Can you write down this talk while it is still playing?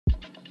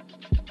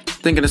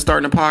Thinking of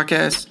starting a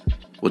podcast?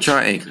 Well,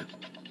 try Anchor.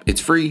 It's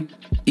free,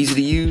 easy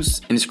to use,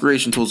 and its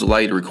creation tools allow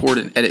you to record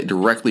and edit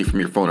directly from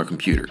your phone or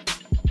computer.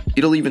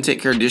 It'll even take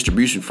care of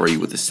distribution for you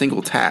with a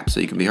single tap so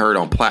you can be heard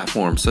on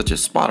platforms such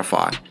as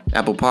Spotify,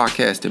 Apple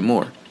Podcasts, and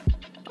more.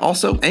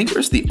 Also, Anchor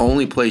is the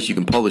only place you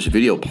can publish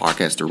video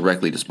podcasts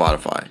directly to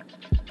Spotify.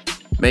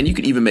 Man, you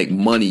can even make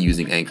money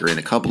using Anchor in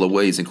a couple of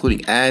ways,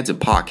 including ads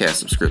and podcast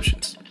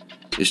subscriptions.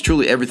 It's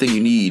truly everything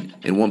you need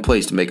in one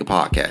place to make a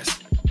podcast.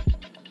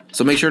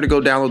 So make sure to go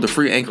download the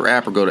free Anchor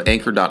app or go to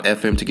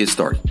anchor.fm to get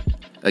started.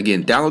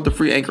 Again, download the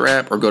free Anchor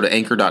app or go to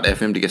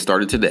anchor.fm to get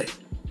started today.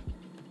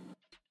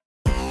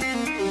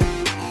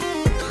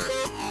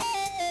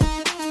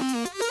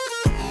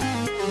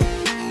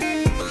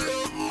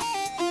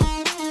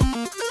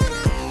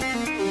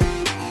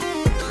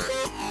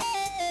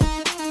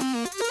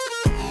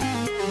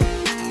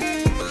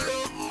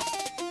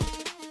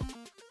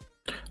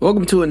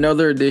 Welcome to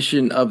another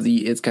edition of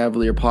the It's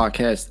Cavalier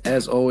podcast.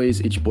 As always,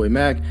 it's your boy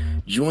Mac.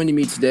 Joining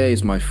me today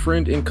is my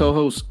friend and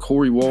co-host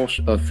Corey Walsh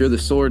of Fear the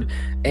Sword,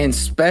 and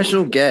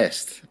special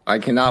guest. I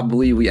cannot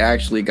believe we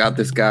actually got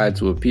this guy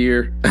to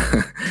appear,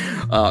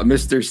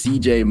 Mr.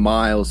 CJ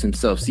Miles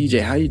himself.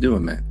 CJ, how you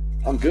doing, man?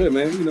 I'm good,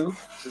 man. You know,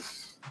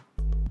 just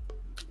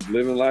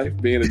living life,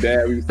 being a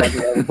dad. We was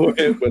talking about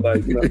beforehand, but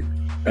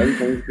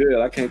everything's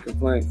good. I can't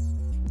complain.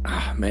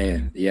 Oh,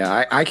 man.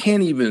 Yeah, I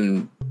can't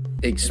even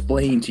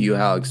explain to you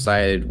how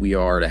excited we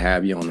are to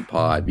have you on the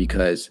pod,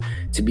 because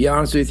to be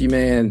honest with you,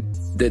 man,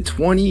 the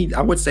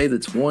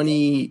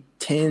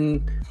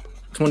 2010,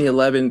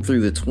 2011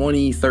 through the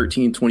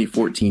 2013,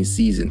 2014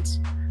 seasons,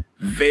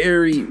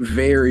 very,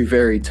 very,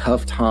 very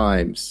tough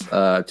times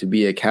to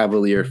be a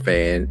Cavalier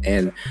fan.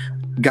 And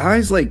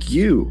guys like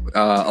you,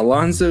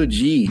 Alonzo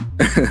G,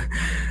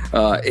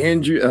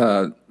 Andrew,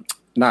 I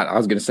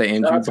was going to say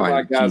Andrew. That's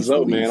my guy,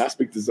 Zoe, man. I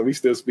speak to Zoe. We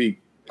still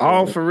speak.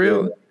 Oh, for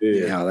real?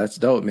 Yeah, that's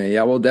dope, man.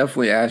 Yeah, we'll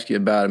definitely ask you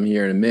about him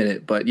here in a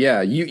minute. But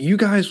yeah, you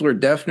guys were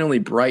definitely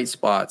bright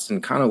spots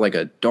in kind of like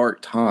a dark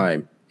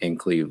time in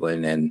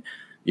Cleveland. And,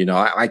 you know,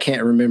 I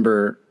can't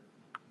remember,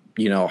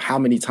 you know, how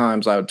many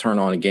times I would turn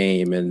on a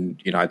game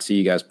and, you know, I'd see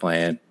you guys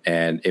playing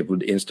and it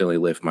would instantly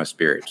lift my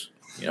spirits,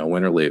 you know,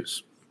 win or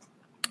lose.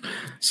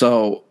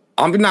 So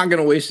I'm not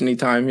going to waste any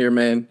time here,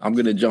 man. I'm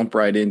going to jump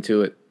right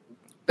into it.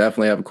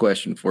 Definitely have a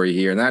question for you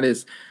here. And that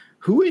is,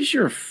 who is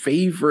your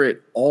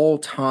favorite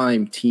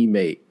all-time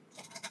teammate?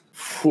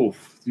 Whew,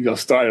 you gonna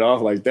start it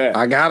off like that?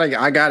 I gotta hit you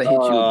with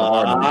the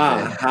hard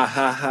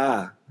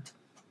one.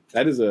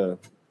 That is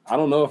I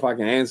don't know if I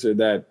can answer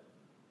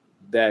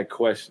that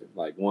question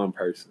like one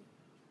person.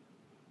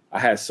 I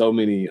had so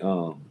many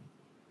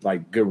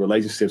like good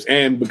relationships,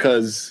 and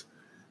because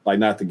like,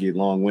 not to get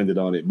long-winded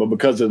on it, but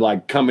because of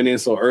like coming in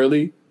so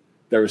early,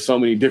 there were so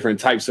many different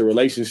types of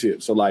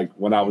relationships. So like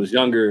when I was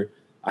younger,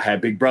 I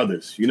had big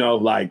brothers, you know,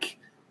 like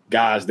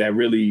guys that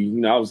really,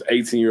 you know, I was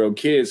 18-year-old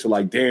kid. So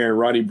like Darren,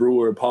 Ronnie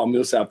Brewer, Paul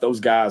Millsap, those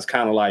guys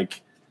kind of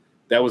like,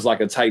 that was like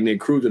a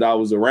tight-knit crew that I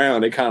was around.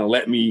 They kind of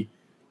let me,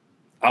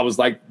 I was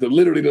like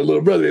literally the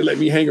little brother. They let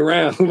me hang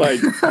around. Like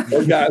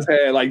those guys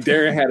had, like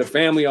Darren had a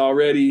family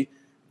already.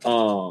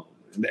 And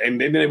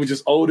then they were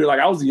just older. Like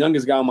I was the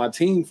youngest guy on my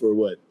team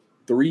for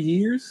 3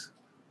 years?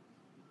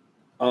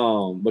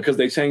 Because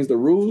they changed the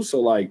rules. So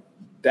like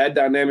that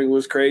dynamic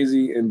was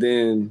crazy. And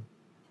then,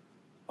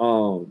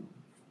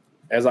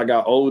 as I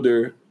got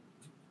older,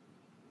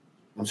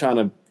 I'm trying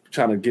to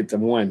get to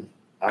one.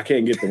 I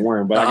can't get to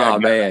one, but I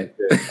got. Man,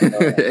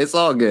 it's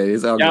all good.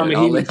 It's all good. I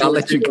mean, I'll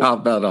let you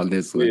cop out on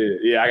this one.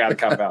 Yeah, I got to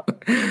cop out.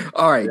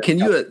 All right, can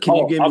you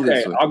give me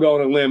this one? I'll go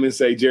on a limb and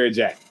say Jarrett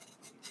Jack.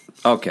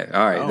 Okay,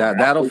 all right.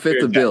 That'll fit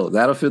the bill.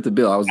 That'll fit the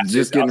bill. I was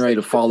just getting ready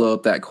to follow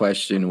up that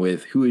question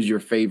with who is your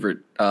favorite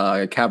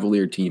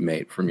Cavalier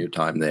teammate from your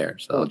time there.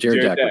 So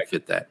Jarrett Jack would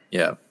fit that.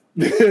 Yeah.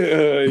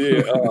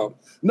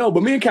 No,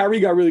 but me and Kyrie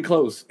got really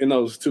close in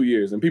those 2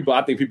 years, and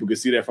I think people could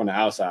see that from the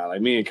outside.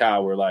 Like me and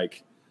Kyle were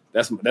like,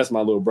 that's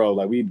my little bro.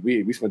 Like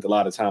we spent a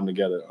lot of time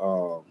together.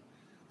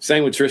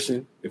 Same with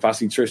Tristan. If I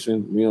see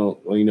Tristan, you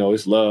know,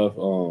 it's love.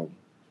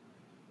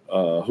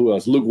 Who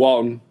else? Luke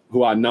Walton,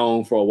 who I've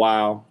known for a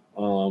while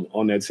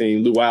on that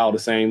team. Luau the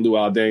same.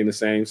 Luau Dane the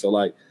same. So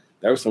like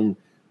there was some,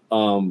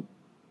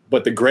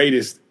 but the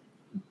greatest.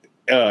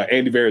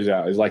 Andy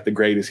Varejao is like the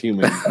greatest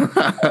human.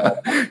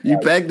 You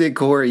pegged it,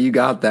 Corey. You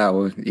got that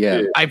one.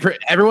 Yeah.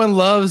 Everyone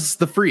loves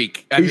the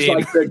freak. He's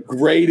like the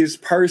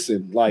greatest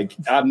person. Like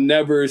I've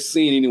never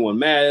seen anyone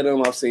mad at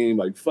him. I've seen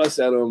anybody fuss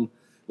at him.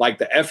 Like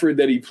the effort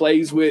that he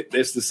plays with,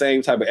 it's the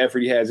same type of effort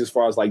he has as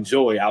far as like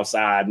joy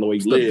outside and the way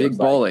he lives. A big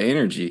ball of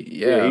energy.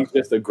 Yeah. He's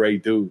just a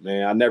great dude,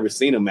 man. I've never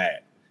seen him mad,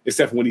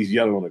 except for when he's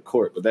yelling on the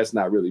court, but that's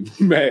not really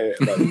mad.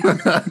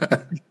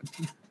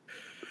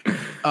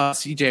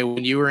 CJ,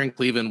 when you were in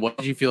Cleveland, what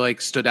did you feel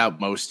like stood out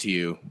most to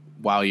you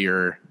while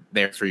you're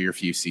there for your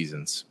few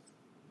seasons?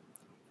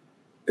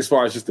 As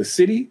far as just the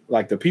city,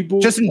 like the people?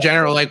 Just in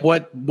general, like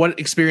what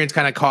experience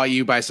kind of caught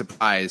you by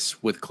surprise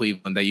with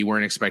Cleveland that you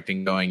weren't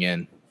expecting going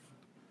in?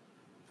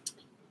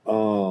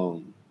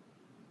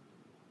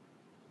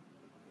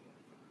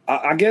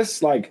 I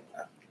guess like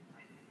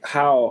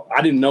how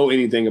I didn't know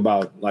anything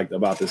about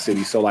the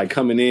city. So like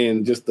coming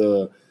in, just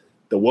the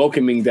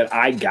welcoming that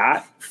I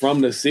got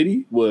from the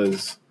city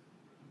was,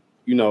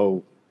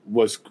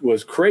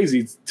 was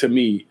crazy to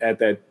me at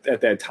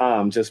that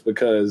time, just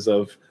because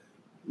of,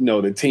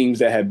 the teams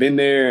that had been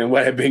there and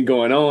what had been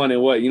going on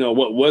and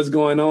what was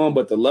going on.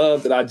 But the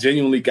love that I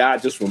genuinely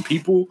got just from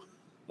people,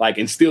 like,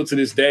 and still to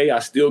this day, I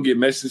still get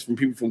messages from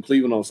people from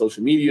Cleveland on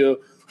social media.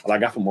 I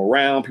got from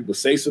around, people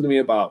say something to me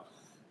about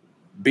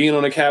being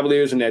on the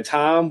Cavaliers in that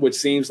time, which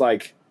seems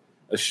like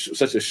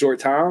such a short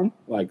time.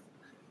 Like,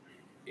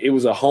 it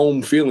was a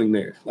home feeling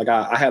there. Like,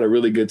 I had a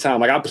really good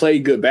time. Like, I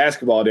played good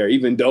basketball there,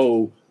 even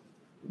though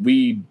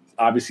we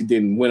obviously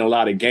didn't win a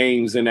lot of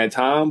games in that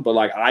time. But,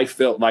 like, I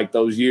felt like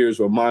those years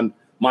were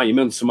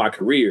monumental to my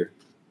career,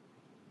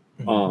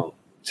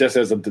 just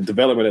as the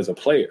development as a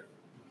player.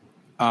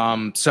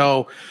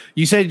 So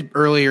you said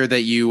earlier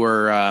that you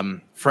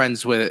were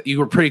you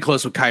were pretty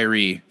close with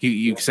Kyrie.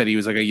 You said he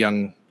was like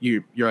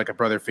you're like a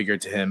brother figure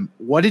to him.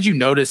 What did you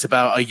notice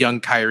about a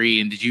young Kyrie,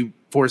 and did you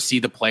foresee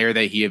the player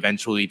that he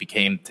eventually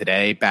became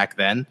today back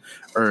then?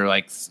 Or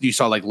like you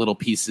saw like little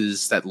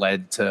pieces that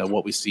led to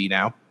what we see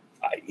now?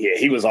 Yeah,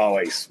 he was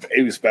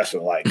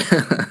special. Like,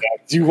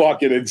 you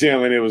walk in the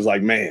gym and it was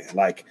like, man,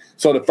 like,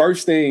 so the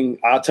first thing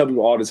I'll tell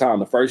people all the time,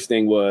 the first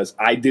thing was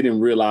I didn't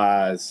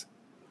realize,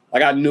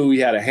 like, I knew he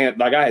had a hand,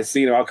 like I had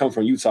seen him. I come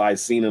from Utah. I had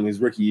seen him his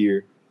rookie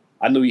year.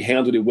 I knew he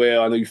handled it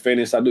well. I knew he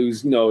finished. I knew,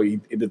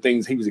 the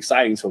things he was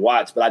exciting to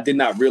watch, but I did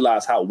not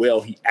realize how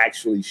well he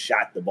actually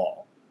shot the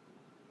ball.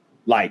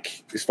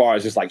 Like, as far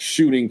as just like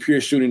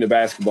pure shooting the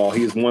basketball,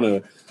 he is one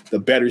of the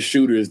better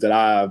shooters that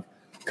I've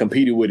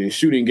competed with in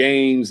shooting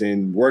games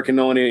and working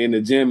on it in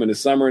the gym in the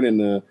summer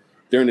and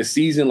during the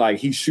season. Like,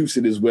 he shoots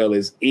it as well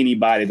as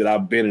anybody that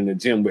I've been in the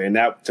gym with. And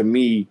that, to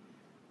me,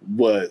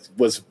 was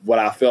what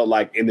I felt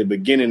like in the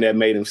beginning that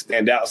made him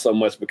stand out so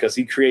much, because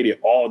he created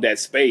all that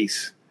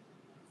space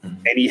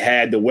and he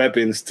had the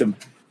weapons to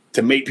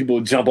make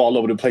people jump all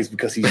over the place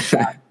because he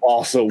shot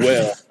all so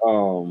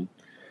well.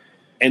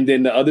 And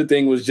then the other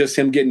thing was just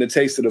him getting the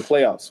taste of the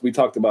playoffs. We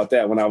talked about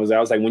that when I was there.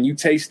 I was like, when you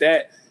taste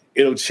that,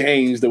 it'll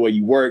change the way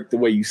you work, the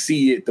way you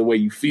see it, the way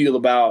you feel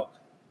about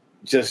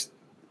just,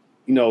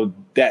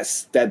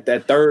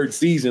 that third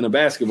season of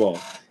basketball.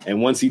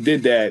 And once he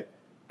did that,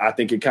 I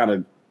think it kind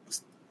of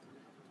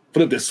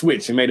flipped the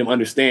switch and made him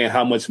understand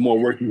how much more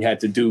work he had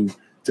to do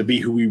to be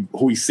who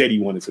he said he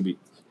wanted to be,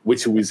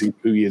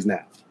 who he is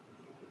now.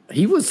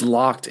 He was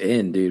locked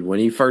in, dude. When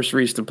he first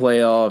reached the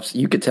playoffs,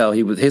 you could tell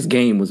his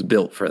game was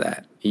built for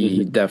that.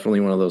 He definitely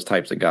one of those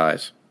types of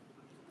guys.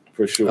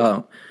 For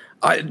sure.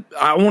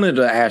 I wanted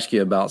to ask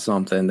you about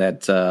something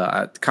that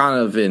kind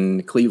of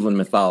in Cleveland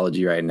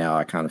mythology right now,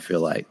 I kind of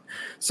feel like.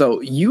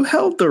 So you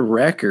held the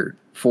record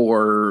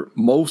for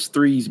most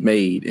threes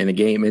made in a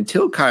game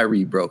until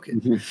Kyrie broke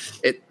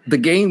it. The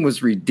game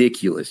was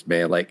ridiculous,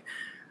 man. Like,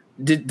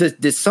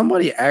 did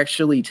somebody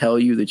actually tell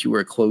you that you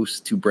were close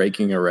to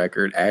breaking a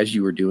record as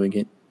you were doing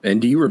it?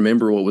 And do you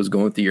remember what was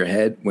going through your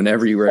head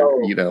whenever you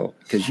were,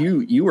 because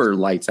you were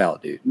lights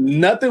out, dude.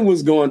 Nothing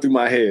was going through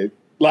my head.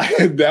 Like,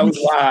 that was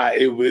why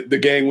the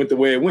game went the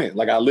way it went.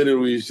 Like, I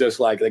literally was just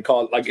like, they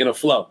call it like in a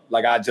flow.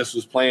 Like, I just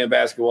was playing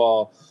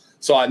basketball.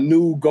 So I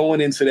knew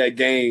going into that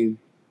game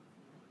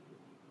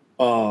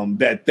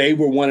that they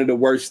were one of the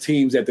worst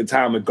teams at the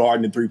time of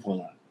guarding the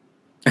three-point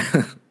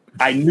line.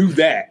 I knew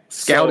that.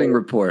 Scouting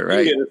report,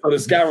 right? Yeah, so the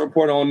scouting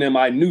report on them,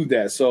 I knew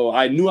that. So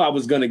I knew I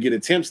was going to get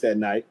attempts that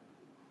night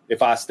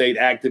if I stayed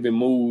active and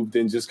moved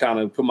and just kind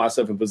of put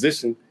myself in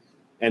position.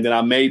 And then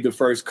I made the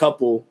first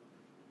couple.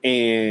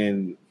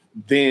 And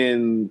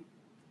then,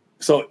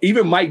 so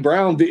even Mike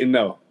Brown didn't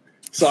know.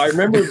 So I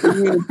remember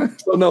I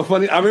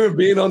remember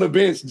being on the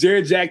bench.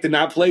 Jarrett Jack did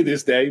not play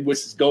this day,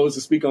 which goes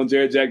to speak on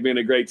Jarrett Jack being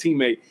a great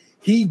teammate.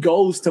 He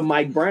goes to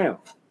Mike Brown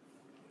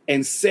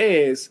and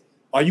says,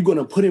 "Are you going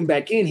to put him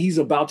back in? He's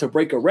about to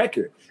break a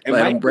record." And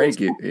Let him break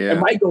it. Yeah. And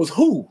Mike goes,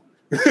 "Who?"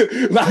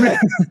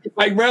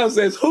 Mike Brown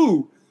says,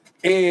 "Who?"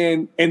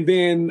 And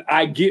then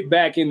I get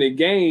back in the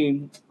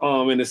game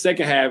in the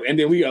second half, and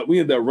then we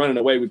ended up running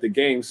away with the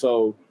game.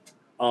 So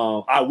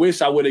I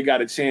wish I would have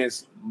got a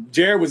chance.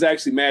 Jared was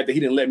actually mad that he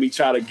didn't let me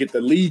try to get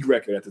the league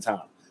record at the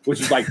time, which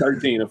was like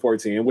 13 or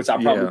 14, which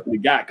I probably could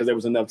have got because there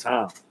was enough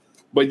time.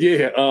 But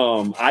yeah,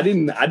 I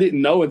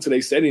didn't know until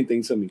they said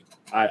anything to me.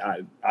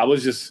 I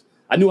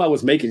knew I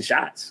was making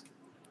shots.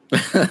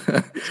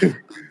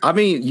 I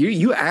mean,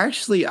 you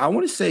actually, I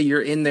want to say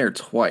you're in there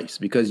twice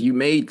because you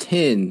made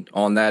 10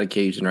 on that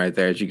occasion right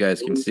there, as you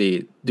guys can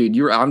see.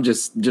 Dude, I'm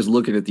just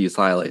looking at these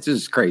highlights.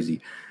 This is crazy.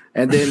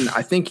 And then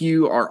I think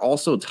you are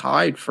also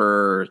tied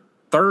for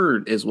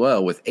third as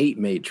well with 8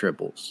 made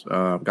triples.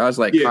 Guys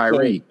like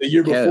Kyrie. So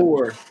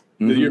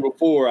the year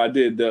before, I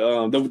did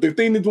the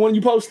thing that the one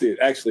you posted,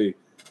 actually.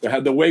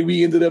 The way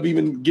we ended up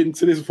even getting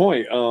to this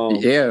point.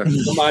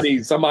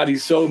 Somebody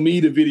showed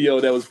me the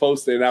video that was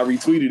posted and I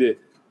retweeted it.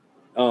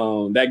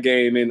 That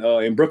game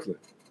in Brooklyn.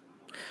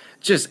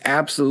 just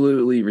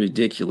absolutely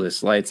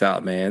ridiculous. Lights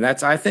out, man.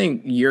 I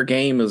think your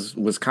game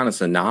was kind of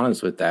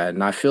synonymous with that.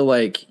 And I feel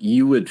like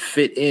you would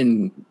fit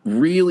in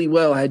really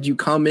well had you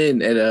come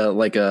in at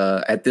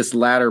at this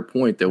latter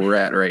point that we're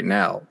at right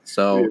now.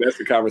 So yeah, that's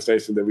the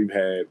conversation that we've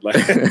had. Like,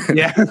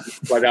 yeah,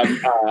 like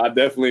I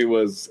definitely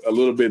was a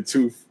little bit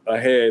too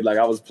ahead. Like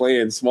I was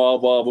playing small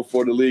ball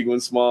before the league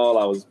went small.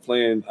 I was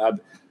playing,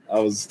 I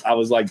was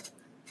like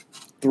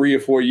 3 or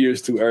 4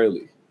 years too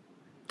early.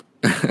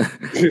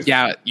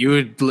 Yeah, you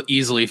would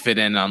easily fit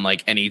in on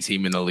like any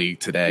team in the league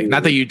today.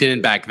 Not that you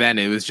didn't back then.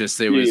 It was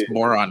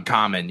more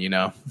uncommon, you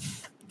know.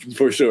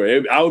 For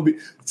sure, I would be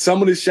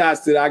some of the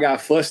shots that I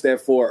got fussed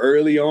at for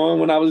early on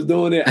when I was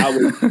doing it. I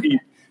would be,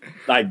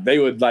 like they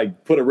would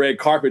like put a red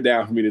carpet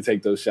down for me to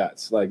take those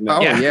shots. Like, no,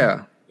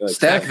 yeah.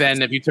 Back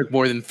then, if you took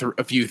more than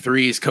a few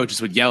threes,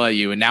 coaches would yell at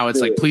you. And now it's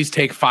like, please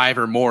take 5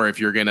 or more if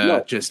you're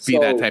gonna just be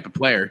that type of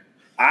player.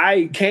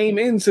 I came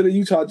into the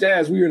Utah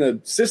Jazz. We were in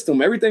a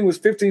system. Everything was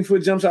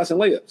 15-foot jump shots and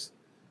layups.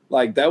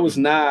 Like that was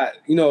not,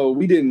 I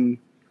didn't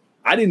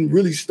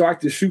really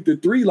start to shoot the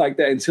 3 like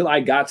that until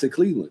I got to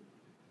Cleveland.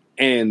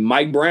 And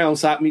Mike Brown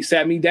sat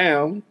me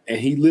down, and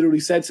he literally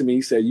said to me,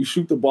 he said, you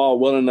shoot the ball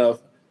well enough.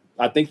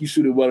 I think you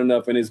shoot it well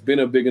enough, and it's been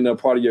a big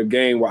enough part of your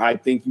game where I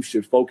think you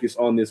should focus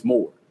on this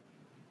more.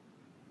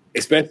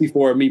 Especially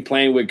for me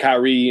playing with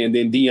Kyrie and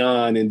then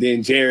Dion and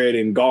then Jared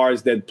and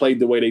guards that played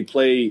the way they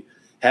played,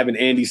 having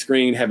Andy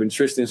screen, having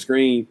Tristan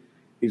screen.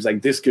 He was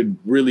like, this could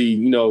really,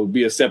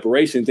 be a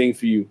separation thing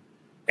for you.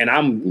 And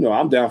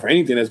I'm down for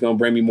anything that's going to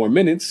bring me more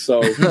minutes.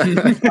 So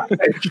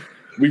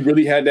we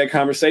really had that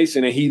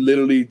conversation, and he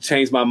literally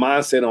changed my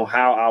mindset on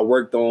how I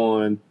worked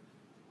on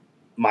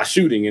my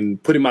shooting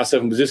and putting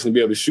myself in position to be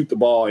able to shoot the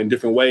ball in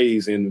different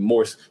ways and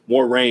more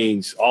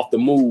range, off the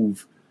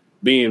move,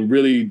 being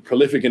really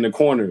prolific in the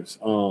corners.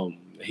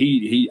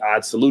 I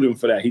salute him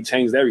for that. He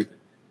changed everything.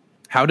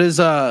 How does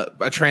a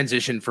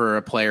transition for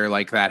a player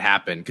like that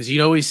happen? Because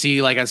you always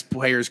see, like, as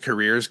players'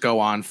 careers go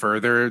on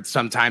further,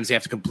 sometimes they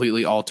have to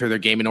completely alter their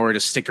game in order to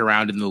stick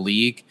around in the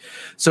league.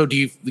 So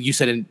you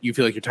said you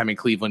feel like your time in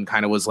Cleveland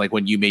kind of was like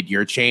when you made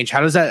your change.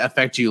 How does that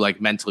affect you, like,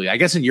 mentally? I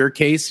guess in your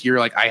case, you're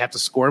like, I have to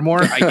score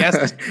more. I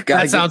guess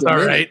that sounds all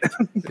right.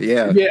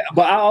 Yeah. Yeah,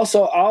 but I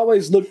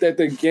always looked at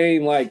the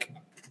game like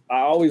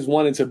I always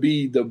wanted to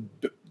be to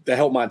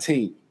help my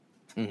team.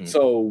 Mm-hmm.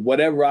 So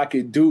whatever I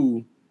could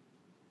do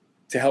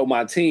to help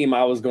my team,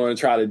 I was going to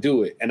try to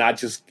do it. And I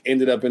just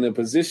ended up in a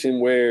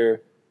position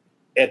where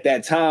at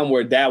that time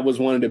where that was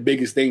one of the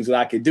biggest things that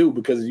I could do,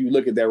 because if you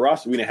look at that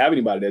roster, we didn't have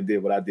anybody that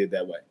did what I did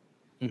that way.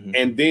 Mm-hmm.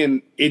 And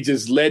then it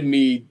just led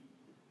me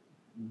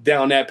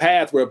down that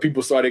path where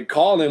people started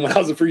calling when I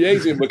was a free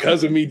agent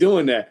because of me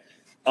doing that.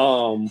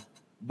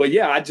 But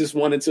yeah, I just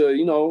wanted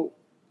to,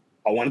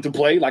 I wanted to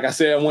play. Like I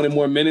said, I wanted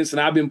more minutes,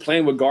 and I've been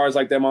playing with guards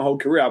like that my whole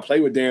career. I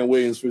played with Darren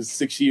Williams for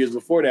 6 years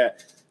before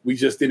that. We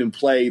just didn't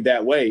play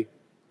that way.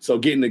 So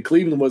getting to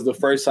Cleveland was the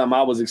first time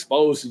I was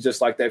exposed to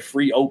just like that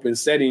free open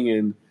setting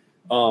and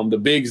the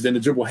bigs and the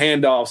dribble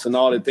handoffs and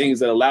all the things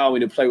that allow me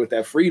to play with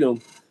that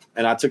freedom.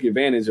 And I took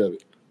advantage of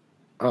it.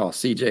 Oh,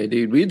 CJ,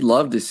 dude, we'd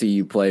love to see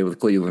you play with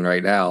Cleveland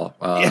right now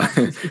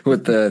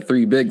with the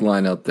 3 big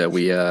lineup that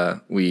we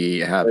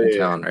have in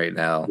town right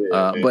now.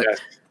 But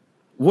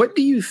what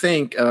do you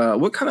think,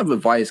 what kind of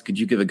advice could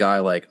you give a guy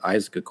like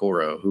Isaac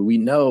Okoro, who we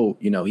know,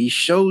 he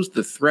shows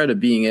the threat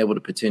of being able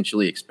to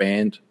potentially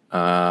expand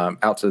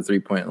out to the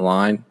 3-point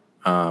line?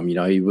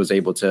 He was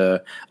able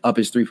to up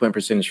his 3-point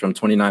percentage from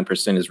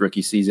 29% his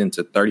rookie season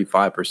to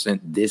 35%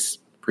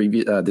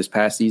 this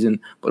past season,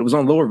 but it was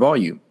on lower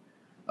volume.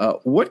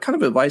 What kind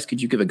of advice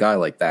could you give a guy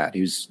like that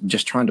who's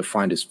just trying to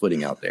find his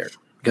footing out there?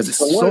 Because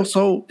it's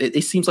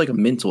it seems like a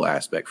mental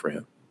aspect for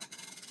him.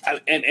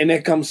 And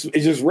that comes,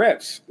 it's just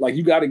reps. Like,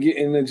 you got to get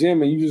in the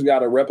gym and you just got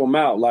to rep them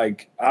out.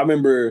 Like, I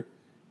remember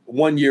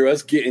one year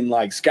us getting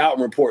like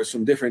scouting reports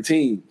from different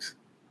teams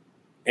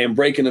and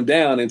breaking them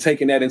down and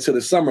taking that into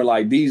the summer.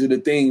 Like, these are the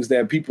things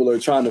that people are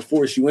trying to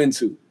force you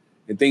into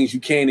and things you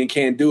can and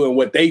can't do and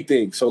what they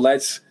think. So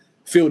let's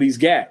fill these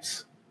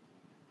gaps.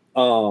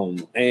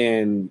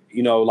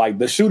 Like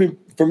the shooting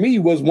for me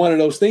was one of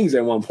those things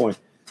at one point.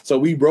 So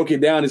we broke it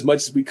down as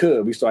much as we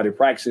could. We started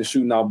practicing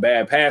shooting out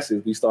bad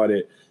passes. We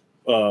started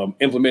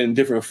implementing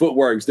different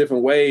footworks,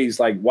 different ways,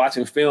 like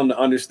watching film to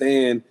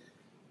understand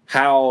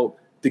how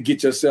to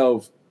get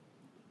yourself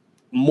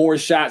more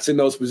shots in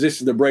those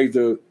positions to break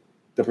the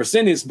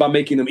percentage by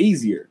making them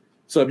easier.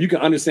 So if you can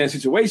understand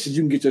situations,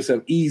 you can get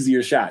yourself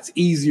easier shots,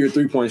 easier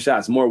 3-point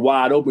shots, more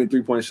wide open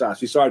 3-point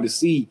shots. You started to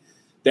see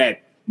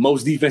that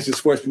most defenses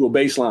force people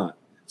baseline.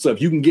 So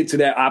if you can get to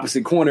that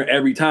opposite corner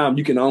every time,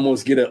 you can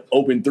almost get an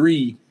open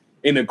 3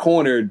 in the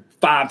corner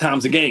 5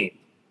 times a game.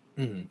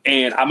 Mm-hmm.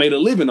 And I made a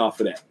living off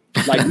of that.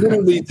 Like,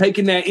 literally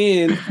taking that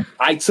in,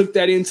 I took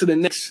that into the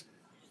next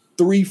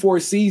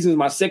 3-4 seasons,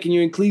 my second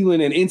year in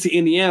Cleveland and into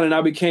Indiana, and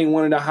I became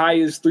one of the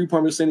highest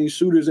 3-point percentage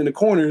shooters in the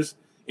corners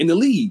in the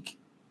league.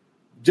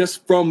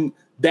 Just from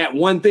that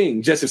one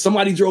thing. Just if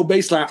somebody drove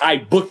baseline, I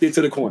booked it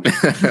to the corner.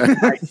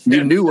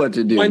 You knew what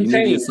to do. You knew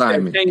the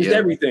assignment. Changed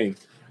everything.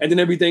 And then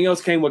everything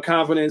else came with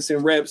confidence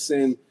and reps,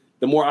 and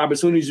the more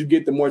opportunities you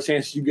get, the more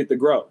chances you get to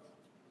grow.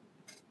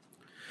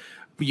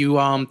 You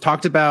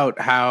talked about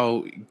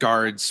how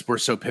guards were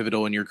so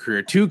pivotal in your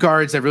career. Two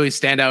guards that really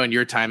stand out in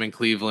your time in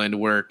Cleveland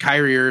were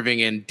Kyrie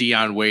Irving and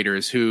Dion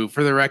Waiters, who,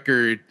 for the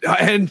record,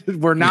 and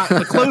were not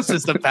the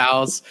closest of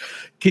pals.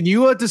 Can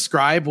you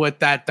describe what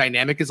that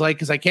dynamic is like?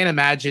 Because I can't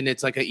imagine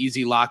it's like an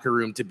easy locker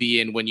room to be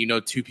in when you know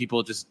two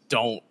people just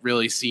don't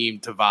really seem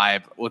to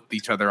vibe with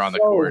each other on the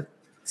court.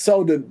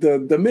 So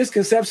the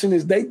misconception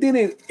is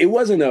it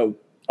wasn't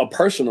a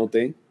personal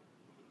thing.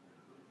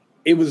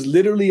 It was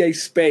literally a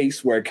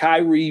space where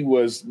Kyrie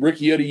was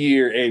rookie of the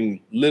year and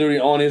literally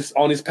on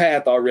his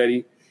path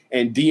already,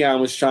 and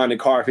Dion was trying to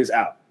carve his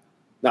out.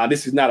 Now,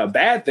 this is not a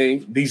bad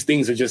thing. These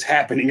things are just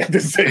happening at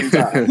the same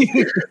time.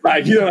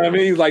 Like, you know what I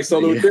mean? Like,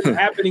 so they're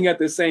happening at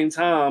the same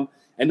time,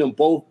 and them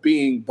both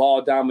being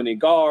ball dominant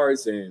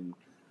guards, and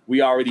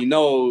we already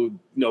know,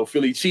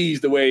 Philly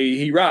Cheese the way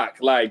he rock.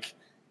 Like,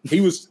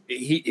 it's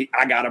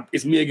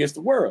me against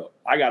the world.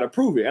 I gotta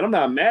prove it. And I'm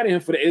not mad at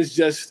him for that. It's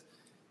just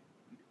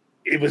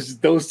it was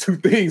those two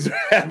things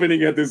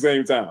happening at the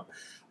same time.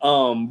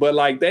 But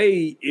like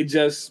it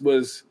just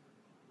was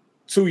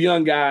two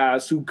young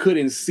guys who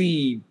couldn't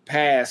see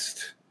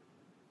past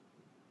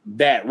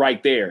that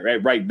right there,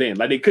 right then.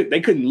 Like they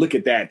couldn't look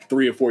at that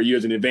 3 or 4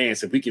 years in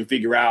advance. If we can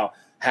figure out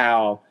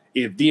how,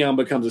 if Dion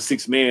becomes a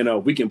sixth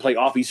man, we can play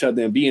off each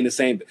other and be in the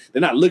same.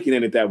 They're not looking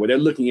at it that way. They're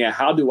looking at,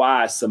 how do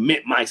I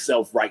cement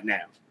myself right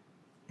now?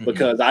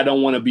 Because I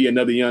don't want to be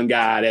another young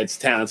guy that's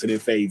talented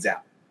and fades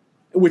out,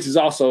 which is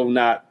also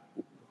not,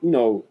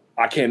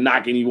 I can't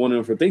knock any one of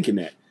them for thinking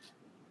that.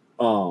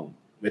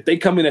 If they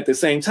come in at the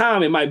same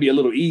time, it might be a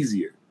little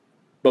easier.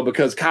 But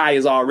because Kai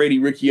is already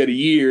rookie of the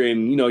year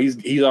and,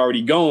 he's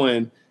already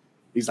going,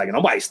 he's like,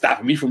 nobody's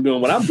stopping me from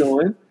doing what I'm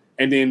doing.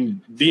 And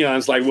then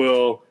Dion's like,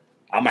 well,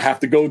 I'm gonna have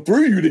to go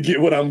through you to get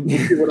what I'm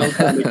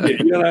trying to get.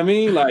 You know what I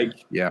mean? Like,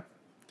 yeah.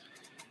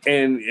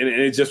 And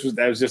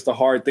that was just a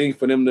hard thing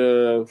for them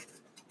to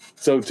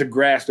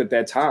grasp at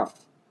that time.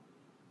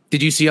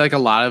 Did you see like a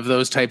lot of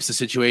those types of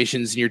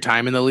situations in your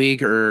time in the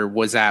league, or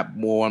was that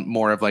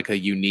more of like a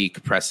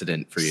unique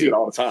precedent for you? See it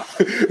all the time.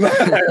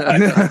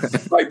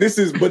 like this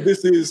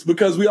is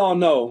because we all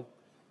know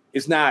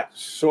it's not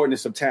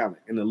shortness of talent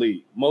in the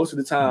league. Most of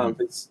the time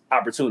it's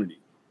opportunity,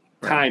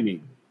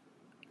 timing,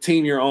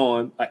 team you're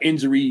on, an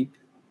injury,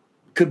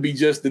 could be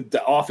just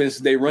the offense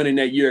they run in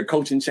that year,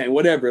 coaching change,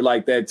 whatever,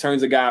 like that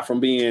turns a guy from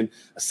being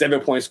a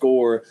 7-point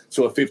scorer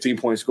to a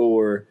 15-point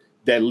scorer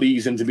that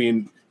leads him to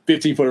being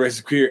 15 for the rest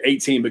of his career,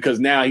 18, because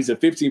now he's a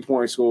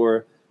 15-point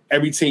scorer.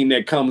 Every team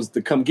that comes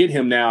to come get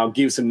him now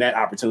gives him that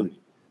opportunity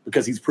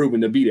because he's proven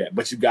to be that.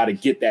 But you got to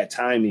get that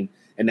timing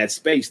and that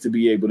space to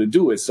be able to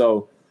do it.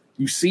 So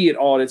you see it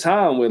all the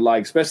time with,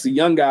 like, especially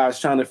young guys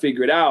trying to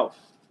figure it out,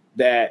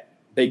 that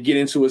they get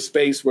into a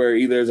space where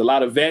either there's a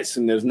lot of vets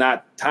and there's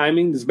not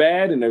timing is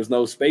bad and there's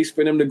no space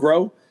for them to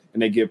grow,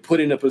 and they get put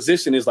in a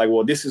position. It's like,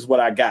 well, this is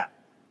what I got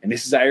and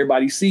this is how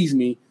everybody sees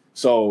me.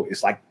 So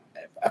it's like,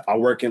 if I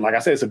work in, like I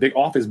said, it's a big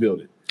office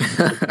building.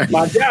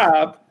 My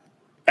job,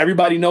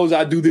 everybody knows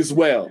I do this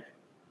well.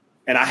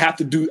 And I have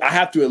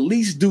to at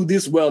least do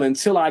this well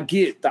until I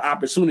get the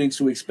opportunity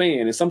to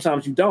expand. And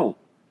sometimes you don't.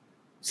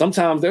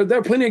 Sometimes there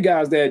are plenty of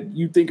guys that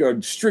you think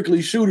are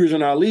strictly shooters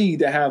in our league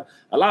that have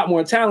a lot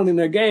more talent in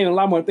their game, a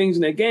lot more things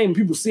in their game.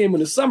 People see them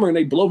in the summer and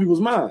they blow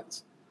people's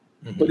minds.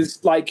 But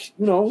it's like,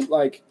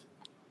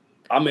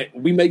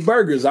 we make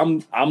burgers.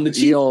 I'm the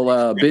chief.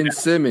 Ben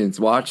Simmons,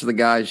 watch the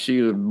guy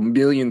shoot 1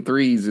 million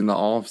threes in the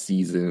off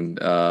season,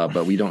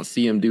 but we don't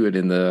see him do it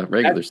in the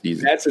regular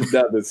season. That's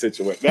another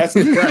situation. That's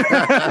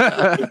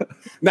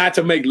not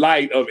to make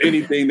light of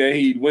anything that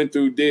he went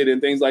through, did, and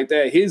things like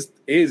that. His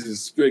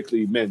is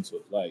strictly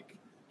mental. Like,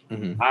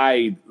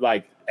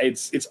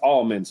 it's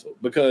all mental,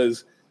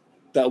 because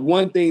the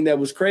one thing that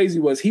was crazy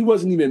was he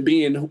wasn't even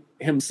being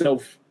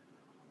himself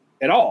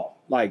at all.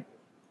 Like,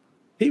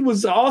 he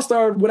was an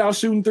all-star without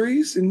shooting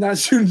threes and not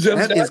shooting jump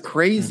shots. That is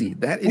crazy.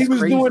 He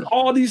was doing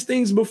all these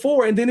things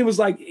before, and then it was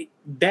like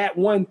that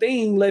one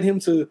thing led him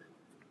to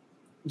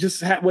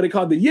just have what they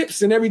call the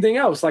yips and everything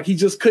else. Like, he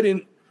just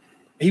couldn't.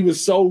 He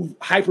was so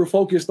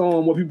hyper-focused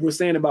on what people were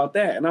saying about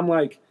that. And I'm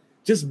like,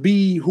 just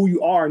be who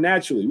you are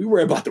naturally. We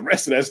worry about the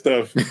rest of that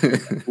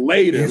stuff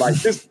later. Like,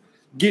 just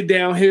get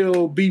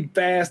downhill, be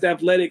fast,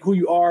 athletic, who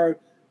you are,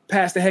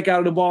 pass the heck out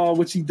of the ball,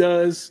 which he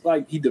does.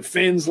 Like, he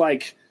defends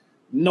like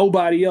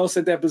nobody else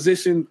at that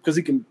position because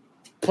he can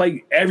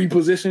play every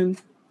position.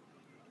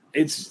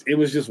 It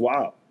was just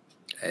wild.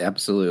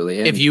 Absolutely.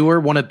 And if you were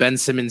one of Ben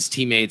Simmons'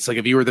 teammates, like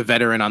if you were the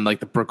veteran on like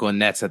the Brooklyn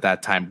Nets at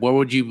that time, what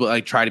would you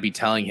like try to be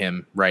telling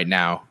him right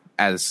now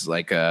as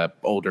like a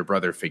older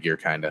brother figure,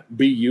 kind of?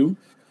 Be you.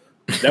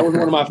 That was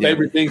one of my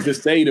favorite things to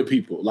say to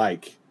people.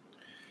 Like,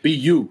 be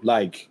you.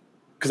 Like,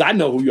 because I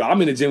know who you are.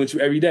 I'm in the gym with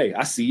you every day.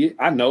 I see it.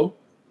 I know.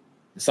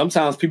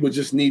 Sometimes people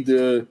just need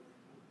to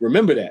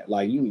remember that.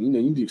 Like,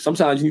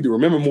 sometimes you need to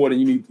remember more than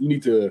you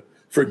need to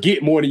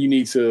forget more than you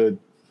need to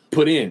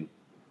put in.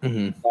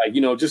 Like,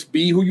 just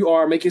be who you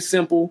are, make it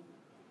simple,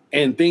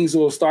 and things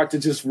will start to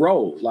just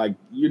roll. Like,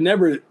 you're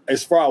never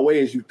as far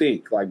away as you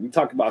think. Like, we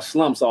talk about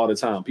slumps all the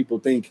time. People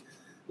think,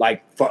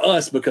 like, for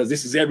us, because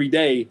this is every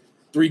day,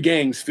 3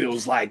 games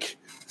feels like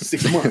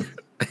 6 months.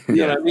 You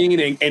know what I mean?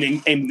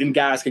 And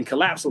guys can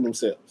collapse on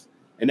themselves.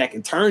 And that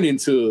can turn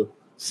into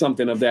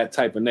something of that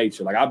type of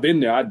nature. Like, I've been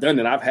there. I've done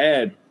it. I've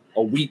had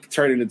a week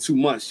turn into 2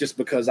 months just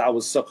because I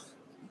was so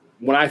 –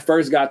 when I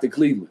first got to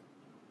Cleveland,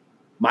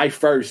 my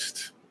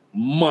first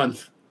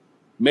month,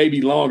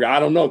 maybe longer, I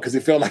don't know, because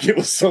it felt like it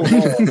was so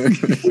long.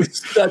 It was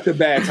such a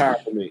bad time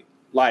for me.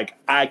 Like,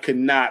 I could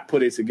not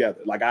put it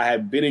together. Like, I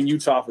had been in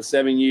Utah for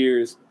 7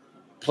 years,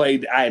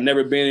 played – I had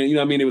never been in – you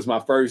know what I mean? It was my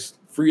first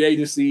free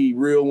agency,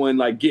 real one,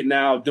 like getting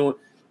out, doing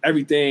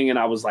everything. And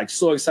I was like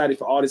so excited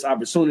for all this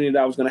opportunity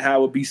that I was going to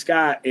have with B.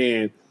 Scott.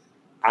 And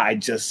I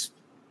just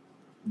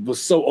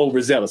was so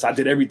overzealous. I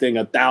did everything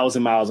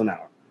 1,000 miles an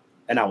hour.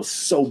 And I was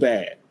so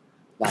bad.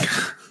 Like,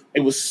 it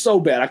was so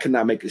bad. I could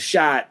not make a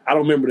shot. I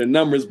don't remember the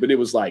numbers, but it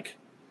was like,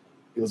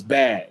 it was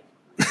bad.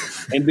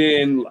 And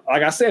then,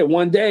 like I said,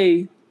 one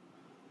day,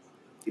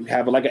 you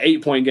have like an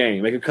 8-point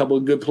game, make a couple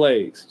of good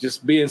plays,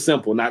 just being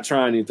simple, not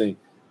trying anything.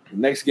 The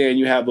next game,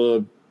 you have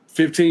a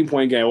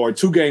 15-point game, or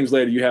 2 games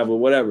later you have a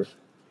whatever.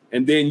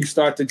 And then you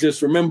start to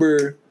just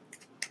remember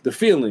the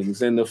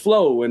feelings and the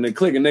flow and the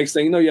click. And next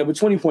thing you know, you have a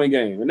 20-point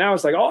game. And now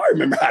it's like, oh, I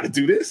remember how to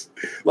do this.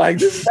 Like,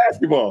 this is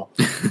basketball.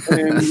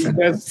 And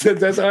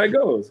that's how it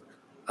goes.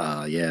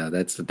 Yeah,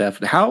 that's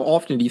definitely. How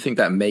often do you think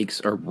that makes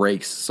or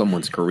breaks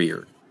someone's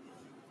career?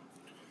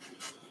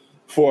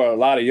 For a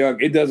lot of young,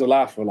 it does a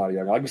lot for a lot of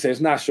young. Like I said,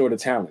 it's not short of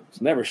talent.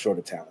 It's never short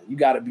of talent. You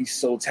got to be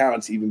so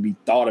talented to even be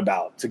thought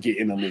about to get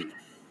in the league.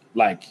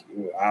 Like,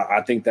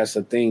 I think that's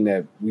a thing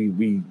that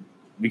we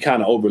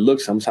kind of overlook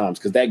sometimes,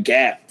 because that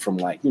gap from,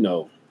 like, you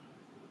know,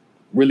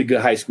 really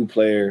good high school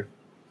player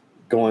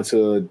going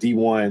to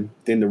D1,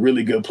 then the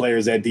really good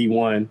players at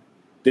D1,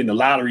 then the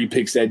lottery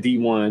picks at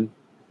D1,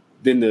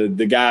 then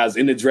the guys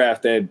in the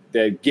draft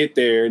that get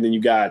there, and then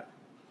you got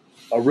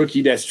a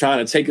rookie that's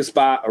trying to take a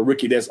spot, a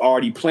rookie that's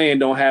already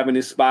planned on having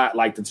his spot.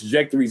 Like, the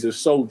trajectories are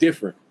so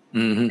different.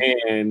 Mm-hmm.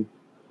 And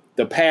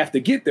the path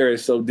to get there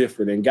is so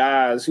different. And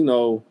guys, you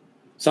know,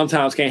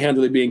 sometimes can't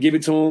handle it being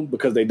given to them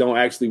because they don't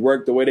actually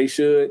work the way they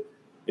should.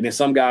 And then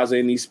some guys are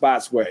in these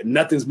spots where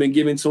nothing's been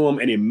given to them,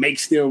 and it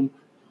makes them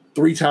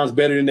 3 times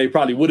better than they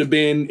probably would have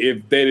been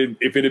if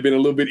it had been a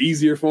little bit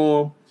easier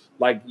for them.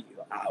 Like,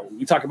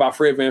 we talk about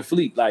Fred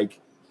VanVleet.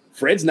 Like,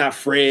 Fred's not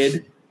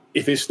Fred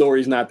if his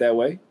story's not that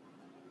way.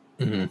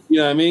 Mm-hmm. You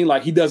know what I mean?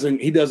 Like, he doesn't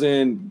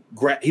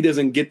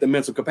get the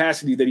mental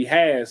capacity that he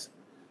has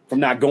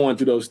from not going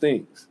through those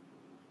things.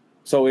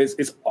 So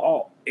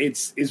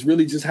it's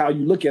really just how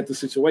you look at the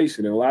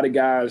situation. And a lot of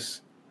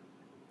guys,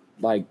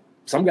 like,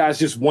 some guys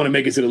just want to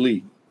make it to the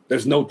league.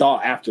 There's no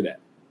thought after that.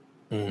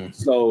 Mm-hmm.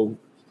 So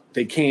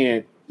they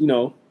can't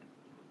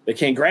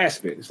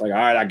grasp it. It's like, all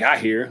right, I got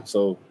here,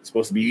 so it's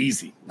supposed to be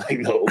easy. Like,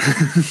 no.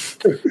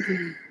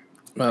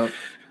 Well,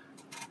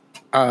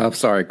 I'm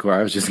sorry, Corey.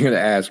 I was just going to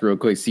ask real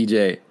quick,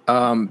 CJ.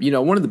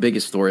 One of the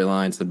biggest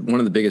storylines, one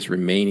of the biggest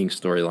remaining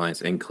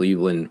storylines in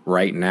Cleveland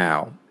right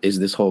now is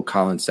this whole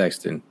Colin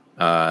Sexton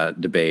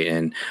debate.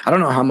 And I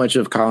don't know how much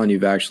of Colin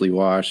you've actually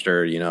watched,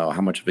 or, you know,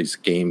 how much of his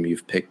game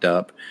you've picked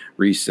up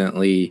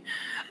recently,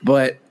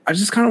 but I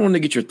just kind of wanted to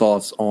get your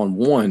thoughts on,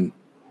 one,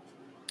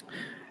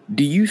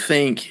 do you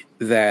think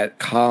that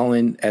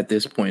Colin, at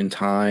this point in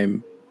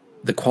time,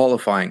 the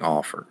qualifying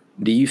offer,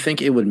 do you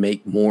think it would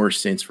make more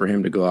sense for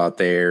him to go out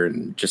there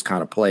and just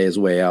kind of play his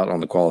way out on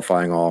the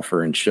qualifying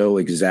offer and show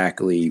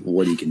exactly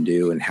what he can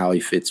do and how he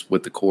fits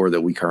with the core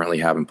that we currently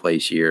have in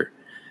place here?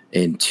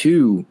 And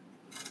 2,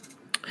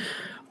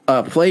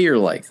 a player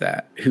like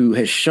that who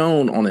has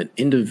shown on an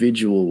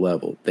individual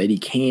level that he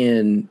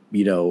can,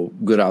 you know,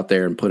 go out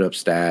there and put up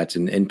stats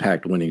and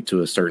impact winning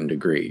to a certain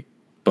degree,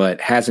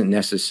 but hasn't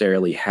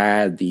necessarily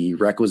had the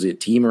requisite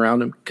team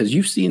around him. Because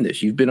you've seen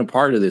this. You've been a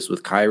part of this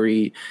with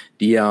Kyrie,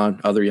 Dion,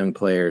 other young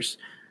players.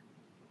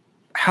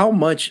 How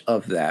much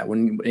of that,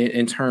 when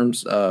in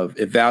terms of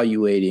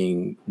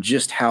evaluating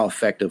just how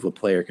effective a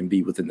player can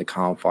be within the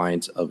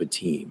confines of a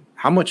team,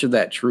 how much of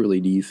that truly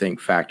do you think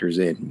factors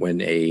in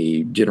when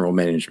a general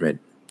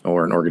management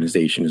or an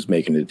organization is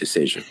making a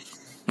decision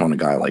on a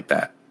guy like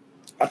that?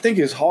 I think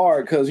it's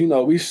hard because, you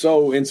know, we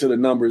so into the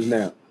numbers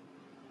now.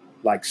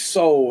 Like,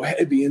 so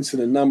heavy into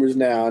the numbers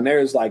now. And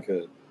there's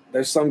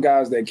some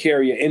guys that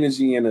carry an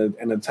energy and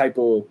a type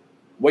of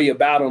way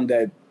about them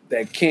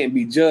that can't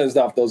be judged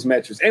off those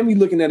metrics. And we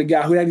looking at a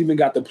guy who hasn't even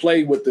got to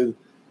play with the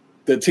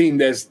team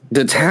that's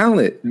the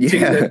talent.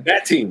 Yeah.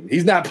 That team.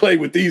 He's not played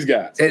with these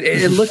guys.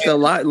 It looked a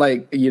lot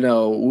like, you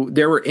know,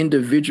 there were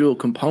individual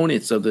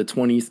components of the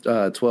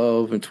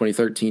 2012 and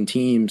 2013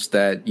 teams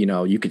that, you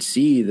know, you could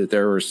see that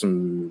there was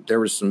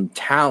some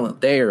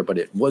talent there, but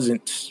it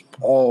wasn't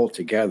all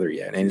together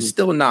yet. And it's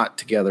still not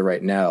together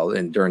right now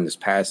and during this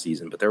past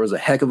season, but there was a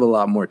heck of a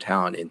lot more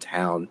talent in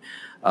town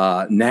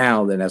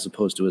now than as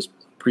opposed to his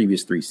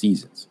previous 3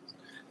 seasons.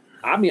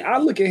 I mean, I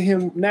look at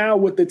him now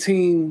with the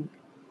team,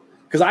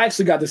 because I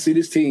actually got to see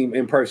this team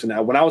in person.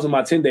 Now, when I was on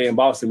my 10-day in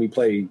Boston, we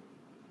played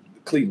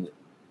Cleveland.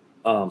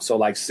 So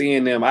like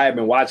seeing them, I have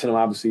been watching them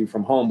obviously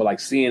from home, but like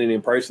seeing it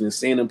in person and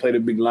seeing them play the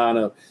big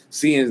lineup,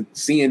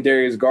 seeing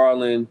Darius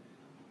Garland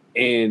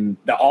and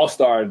the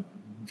All-Star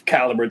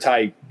caliber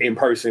type in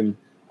person,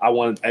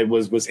 it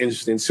was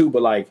interesting too.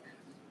 But like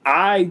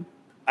I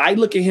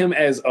look at him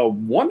as a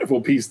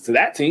wonderful piece to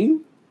that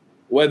team.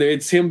 Whether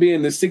it's him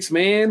being the sixth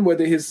man,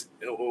 whether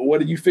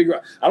you figure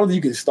out, I don't think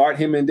you can start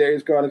him and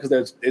Darius Garland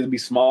because it'll be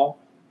small.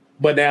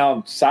 But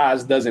now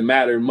size doesn't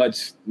matter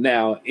much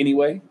now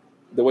anyway,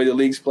 the way the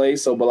league's play.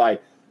 So, but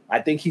like,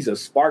 I think he's a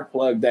spark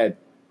plug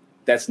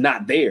that's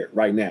not there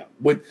right now.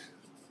 But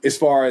as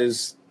far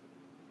as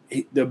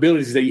the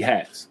abilities that he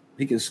has,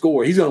 he can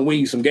score. He's going to win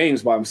you some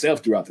games by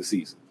himself throughout the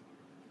season,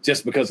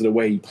 just because of the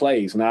way he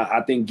plays. And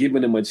I think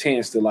giving him a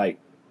chance to like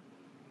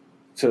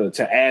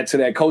to add to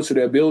that culture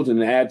they're building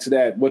and add to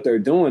that what they're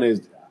doing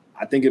is,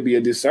 I think it'd be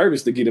a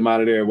disservice to get him out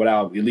of there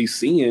without at least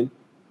seeing.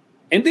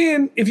 And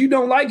then if you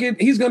don't like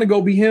it, he's going to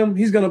go be him.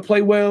 He's going to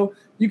play well.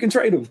 You can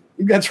trade him.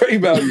 You got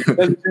trade value.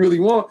 That's what you really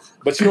want.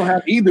 But you don't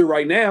have either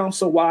right now.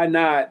 So why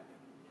not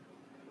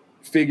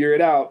figure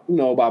it out,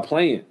 by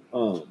playing?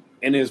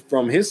 And it's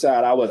from his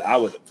side, I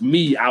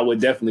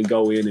would definitely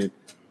go in and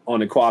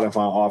on a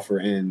qualifying offer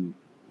and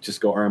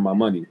just go earn my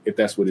money if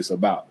that's what it's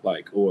about.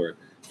 Like, or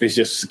if it's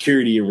just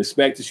security and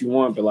respect that you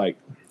want, but like,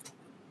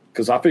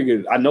 because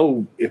I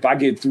know if I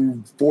get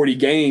through 40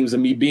 games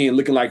of me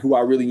looking like who I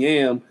really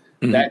am,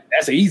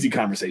 that's an easy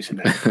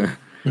conversation now.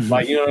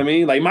 Like, you know what I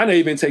mean? Like, it might not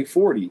even take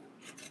 40.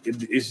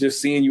 It's just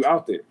seeing you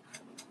out there.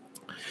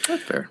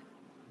 That's fair.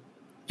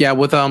 Yeah,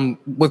 with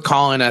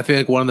Colin, I feel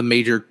like one of the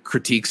major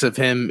critiques of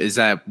him is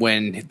that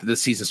when the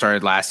season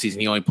started last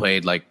season, he only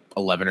played like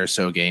 11 or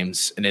so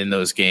games. And in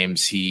those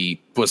games, he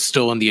was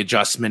still in the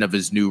adjustment of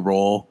his new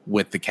role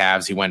with the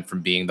Cavs. He went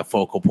from being the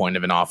focal point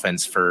of an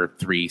offense for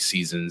 3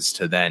 seasons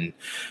to then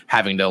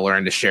having to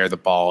learn to share the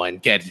ball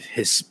and get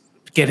his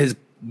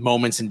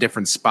moments in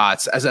different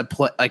spots as a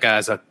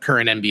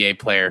current NBA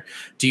player.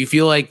 Do you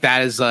feel like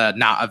that is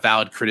not a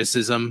valid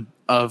criticism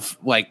of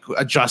like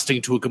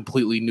adjusting to a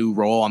completely new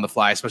role on the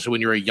fly, especially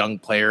when you're a young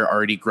player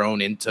already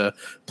grown into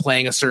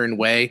playing a certain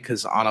way?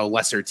 Because on a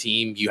lesser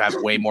team, you have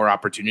way more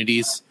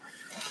opportunities.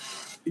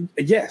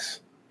 Yes,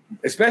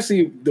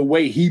 especially the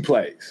way he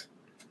plays.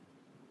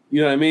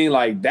 You know what I mean?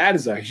 Like, that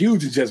is a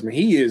huge adjustment.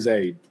 He is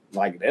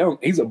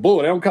he's a bull.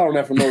 They don't call him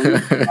that for no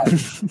reason.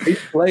 Like, he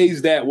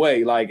plays that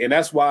way. Like, and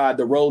that's why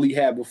the role he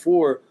had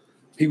before,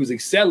 he was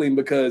excelling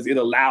because it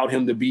allowed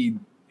him to be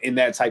in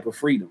that type of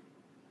freedom.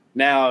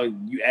 Now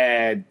you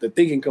add the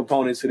thinking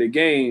component to the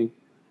game,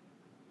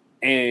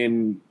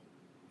 and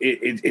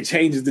it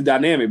changes the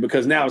dynamic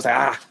because now it's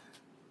like,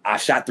 I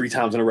shot 3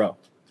 times in a row.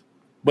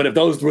 But if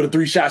those were the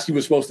 3 shots you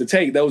were supposed to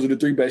take, those are the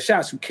 3 best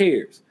shots. Who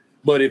cares?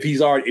 But if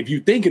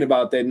you're thinking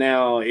about that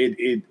now,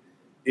 it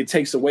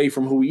takes away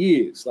from who he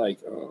is. Like,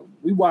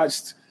 we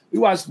watched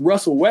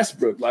Russell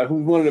Westbrook, like,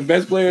 who's one of the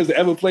best players to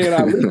ever play in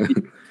our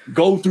league,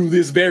 go through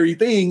this very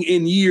thing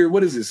in year,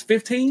 what is this,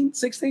 15,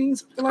 16,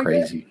 something like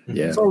Crazy. that?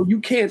 Yeah. So you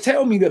can't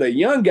tell me that a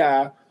young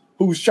guy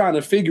who's trying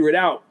to figure it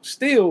out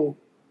still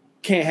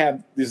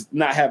can't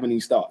not having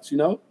these thoughts,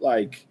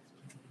 Like,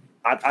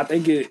 I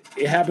think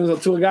it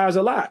happens to guys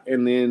a lot.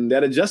 And then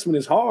that adjustment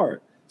is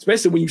hard,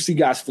 especially when you see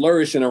guys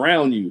flourishing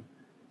around you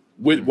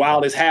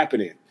while it's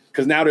happening.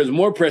 Because now there's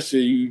more pressure.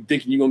 You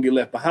thinking you're going to get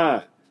left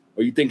behind.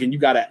 Or you thinking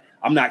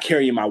I'm not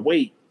carrying my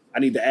weight. I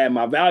need to add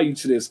my value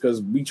to this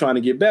because we trying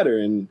to get better.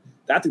 And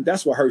I think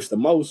that's what hurts the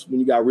most when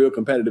you got real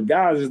competitive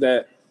guys is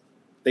that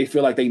they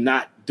feel like they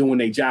not doing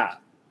their job.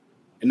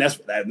 And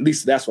that's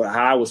how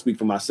I would speak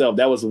for myself.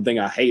 That was the thing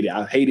I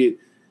hated.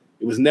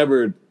 It was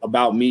never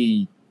about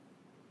me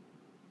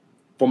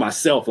for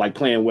myself, like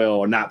playing well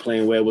or not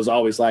playing well. It was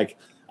always like,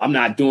 I'm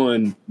not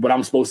doing what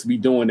I'm supposed to be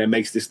doing that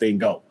makes this thing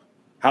go.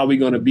 How are we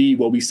going to be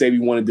what we say we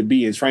wanted to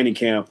be in training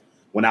camp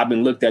when I've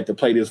been looked at to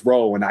play this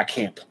role and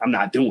I'm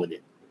not doing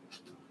it?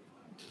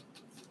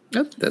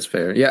 That's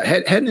fair. Yeah,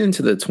 heading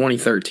into the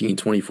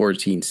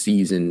 2013-2014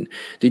 season,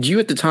 did you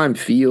at the time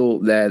feel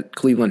that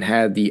Cleveland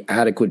had the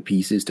adequate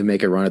pieces to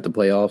make a run at the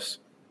playoffs?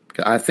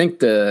 I think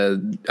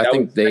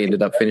they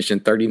ended up finishing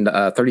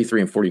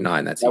 33 and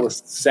 49 that season. That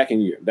was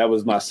second year. That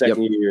was my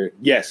second year.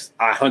 Yes,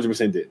 I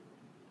 100% did.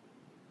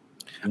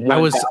 I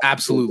was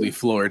absolutely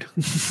floored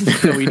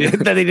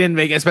that they didn't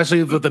make,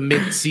 especially with the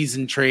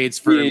mid-season trades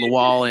for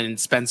Luol and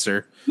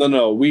Spencer.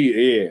 No,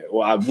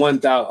 Well, I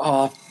 1,000.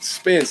 Oh,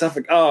 Spence.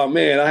 Oh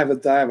man, I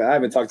haven't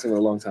talked to him in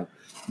a long time.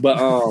 But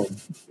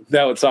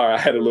sorry, I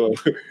had a little.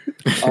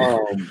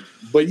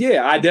 But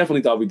yeah, I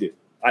definitely thought we did.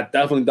 I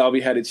definitely thought we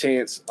had a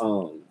chance.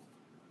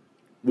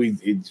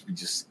 We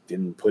just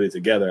didn't put it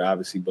together,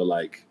 obviously. But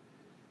like,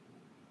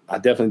 I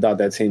definitely thought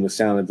that team was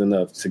talented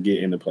enough to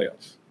get in the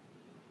playoffs.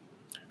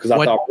 Because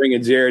I thought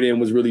bringing Jared in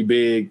was really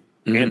big.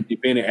 Mm-hmm. Anthony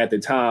Bennett at the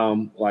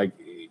time, like,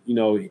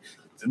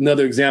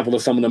 another example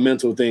of some of the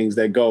mental things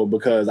that go.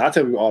 Because I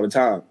tell people all the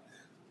time,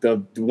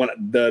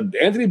 the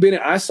Anthony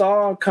Bennett I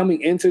saw coming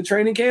into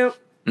training camp,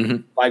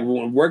 like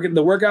when working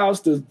the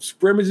workouts, the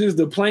scrimmages,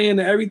 the playing,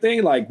 and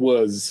everything, like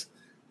was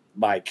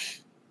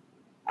like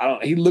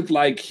He looked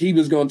like he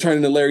was going to turn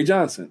into Larry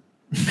Johnson.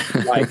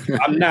 Like,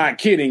 I'm not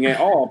kidding at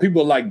all.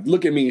 People like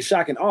look at me in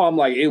shock and awe. I'm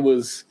like, it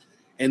was,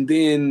 and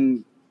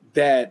then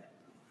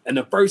and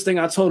the first thing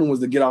I told him was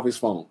to get off his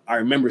phone. I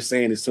remember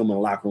saying this to him in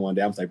the locker room one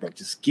day. I was like, bro,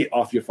 just get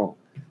off your phone.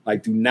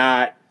 Like, do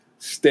not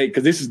stay,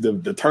 because this is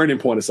the turning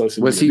point of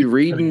social media. Was he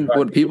reading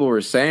what people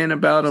were saying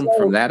about him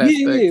from that aspect?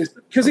 He is,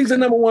 because he's the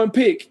number one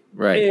pick.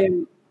 Right.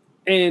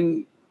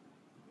 And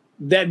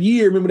that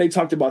year, remember they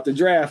talked about the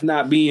draft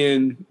not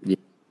being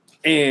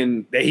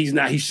and that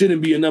he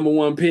shouldn't be a number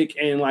one pick.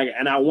 And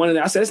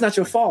I said, it's not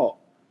your fault.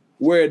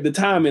 Where the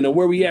timing and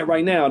where we at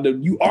right now,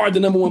 you are the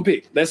number one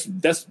pick. That's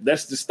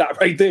just stop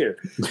right there.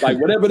 Like,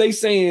 whatever they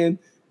saying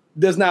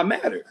does not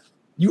matter.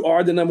 You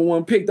are the number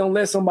one pick. Don't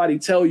let somebody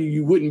tell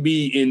you wouldn't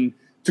be in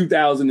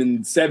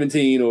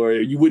 2017 or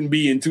you wouldn't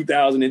be in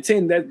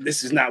 2010.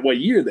 This is not what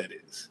year that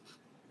is.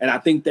 And I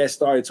think that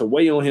started to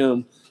weigh on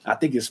him. I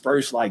think his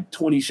first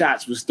 20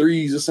 shots was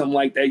threes or something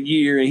like that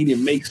year, and he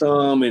didn't make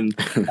some, and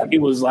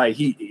it was like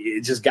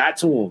it just got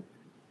to him.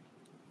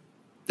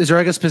 Is there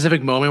a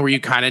specific moment where you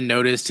kind of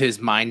noticed his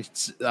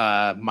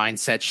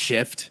mindset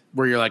shift,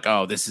 where you're like,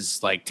 oh, this is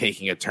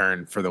taking a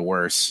turn for the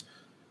worse?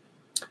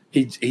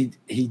 You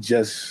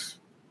just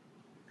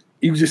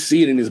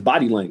see it in his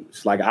body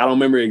language. Like, I don't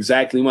remember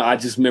exactly when. I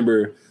just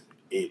remember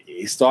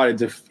he started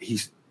to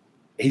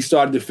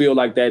feel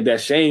like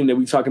that shame that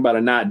we talking about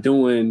of not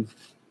doing.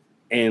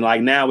 And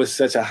now it's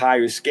such a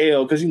higher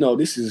scale because,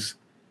 this is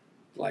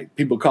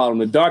people call him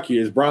the dark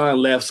years. Brian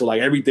left. So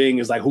everything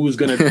is who's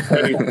going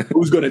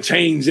to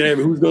change and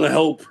who's going to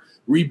help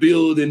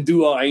rebuild and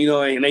do all,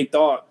 and they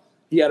thought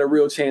he had a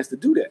real chance to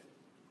do that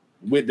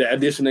with the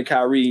addition of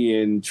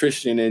Kyrie and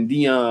Tristan and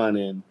Dion.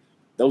 And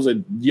those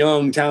are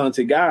young,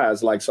 talented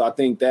guys. So I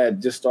think that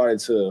just started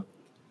to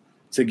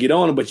get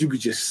on him, but you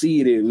could just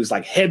see it. It was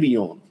heavy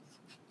on him.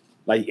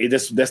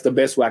 That's the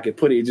best way I could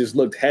put it. It just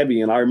looked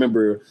heavy. And I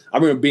remember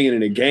being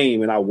in a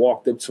game and I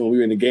walked up to him. We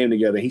were in the game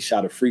together. And he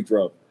shot a free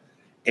throw.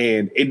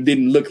 And it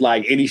didn't look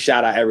like any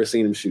shot I ever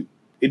seen him shoot.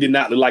 It did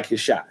not look like his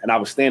shot. And I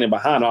was standing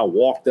behind him. I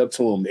walked up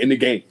to him in the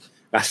game.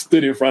 I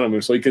stood in front of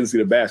him so he couldn't see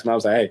the basket. And I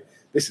was like, hey,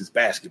 this is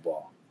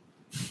basketball.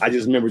 I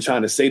just remember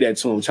trying to say that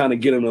to him, trying to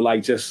get him to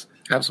just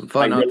have some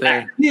fun out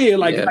there. Yeah,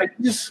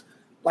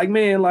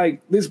 man,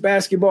 this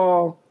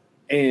basketball,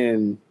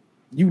 and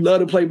you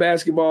love to play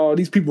basketball.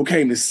 These people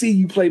came to see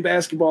you play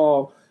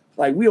basketball.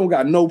 We don't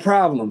got no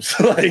problems.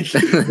 Play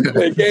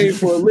game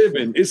for a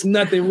living. It's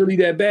nothing really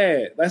that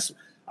bad. That's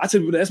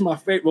my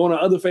favorite. One of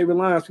the other favorite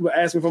lines. People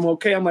ask me if I'm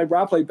okay. I'm like,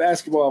 bro, I play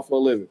basketball for a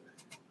living.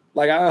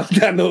 I don't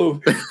got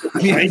no.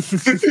 I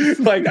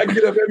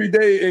get up every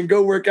day and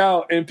go work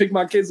out and pick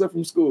my kids up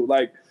from school.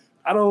 I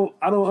don't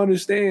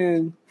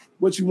understand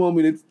what you want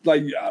me to I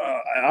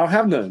don't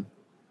have none.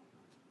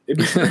 I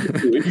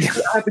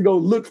have to go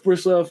look for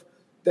stuff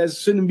that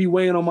shouldn't be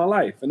weighing on my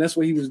life. And that's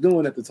what he was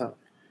doing at the time.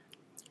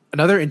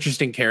 Another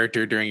interesting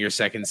character during your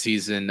second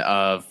season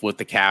with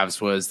the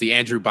Cavs was the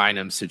Andrew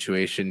Bynum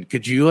situation.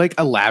 Could you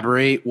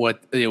elaborate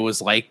what it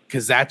was like?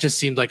 Because that just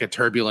seemed like a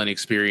turbulent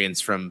experience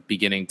from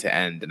beginning to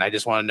end. And I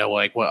just want to know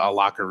what a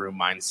locker room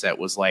mindset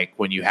was like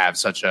when you have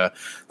such a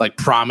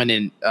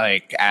prominent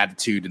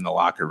attitude in the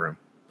locker room.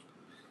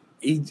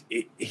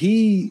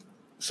 He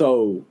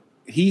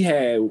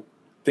had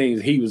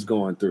things he was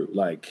going through.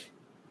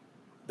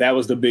 That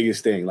was the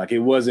biggest thing. It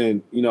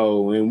wasn't,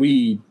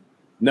 and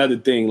another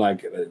thing,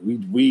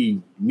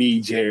 we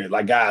need Jared,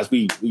 guys,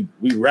 we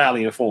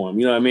rallying for him,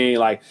 you know what I mean?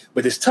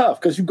 But it's tough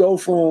because you go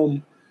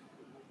from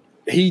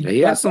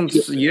he had some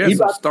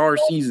star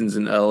seasons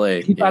in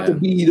LA. He's about to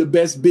be the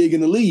best big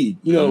in the league.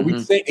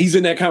 We think he's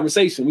in that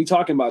conversation. We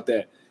talking about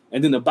that.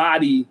 And then the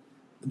body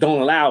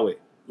don't allow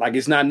it.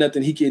 It's not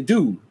nothing he can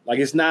do.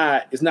 It's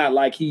not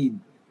like he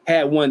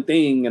had one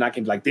thing and I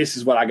can this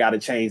is what I gotta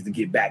change to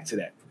get back to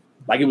that.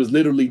 It was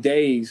literally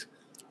days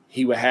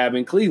he would have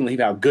in Cleveland. He'd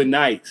have good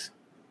nights,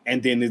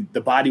 and then the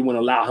body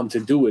wouldn't allow him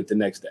to do it the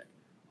next day,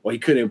 or he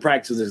couldn't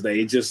practice this day.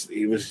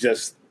 It was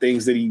just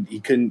things that he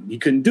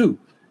couldn't do,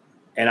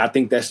 and I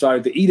think that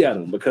started to eat at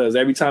him because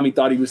every time he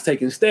thought he was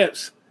taking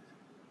steps,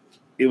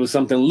 it was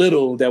something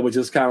little that would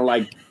just kind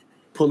of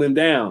pull him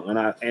down,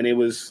 and it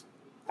was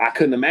I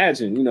couldn't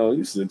imagine.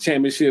 This is a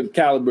championship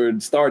caliber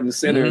starting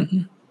center.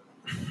 Mm-hmm.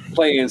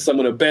 Playing some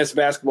of the best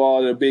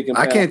basketball that are big.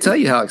 I can't tell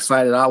you how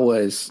excited I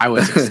was. I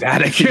was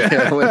ecstatic.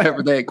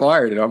 Whenever they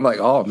acquired it, I'm like,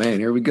 oh man,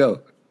 here we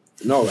go.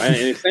 No,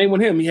 and same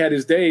with him. He had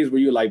his days where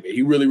you're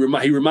he really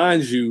he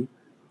reminds you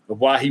of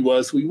why he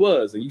was who he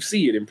was, and you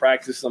see it in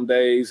practice some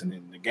days, and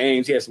in the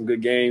games he had some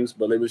good games,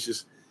 but it was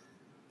just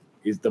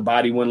the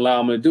body wouldn't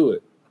allow him to do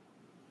it.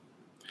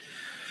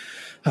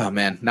 Oh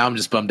man, now I'm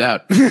just bummed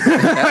out.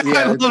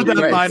 I love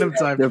that Bynum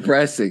time.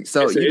 Depressing.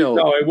 So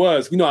no, it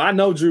was. I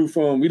know Drew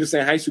from we the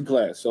same high school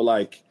class. So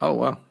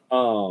oh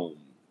wow.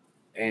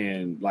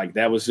 And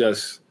that was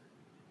just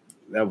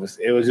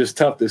it was just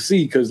tough to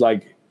see because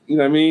you know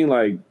what I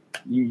mean.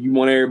 You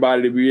want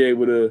everybody to be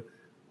able to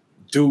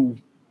do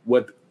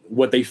what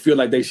they feel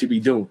like they should be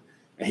doing,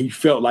 and he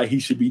felt like he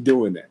should be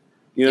doing that.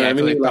 You know what I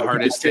mean? The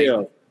hardest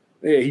thing.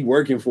 Yeah, he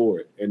working for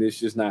it, and it's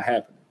just not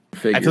happening.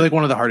 I feel like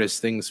one of the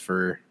hardest things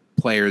for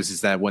players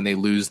is that when they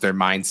lose their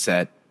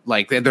mindset,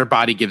 like their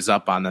body gives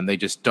up on them. They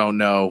just don't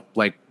know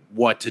like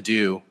what to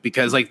do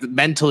because like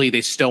mentally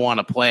they still want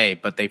to play,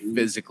 but they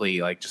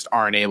physically like just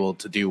aren't able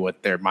to do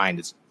what their mind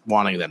is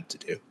wanting them to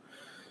do.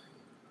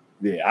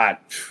 Yeah,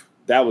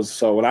 that was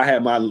so when I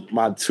had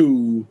my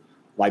two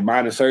like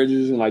minor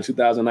surgeries in like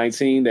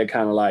 2019, that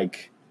kind of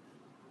like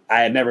I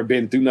had never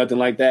been through nothing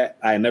like that.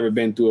 I had never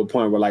been through a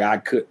point where like I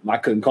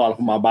couldn't call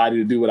for my body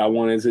to do what I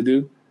wanted to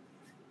do.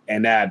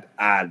 And that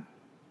I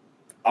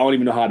don't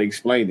even know how to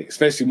explain it,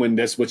 especially when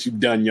that's what you've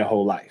done your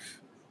whole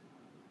life.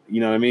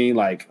 You know what I mean?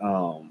 Like,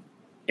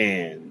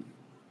 and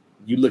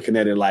you looking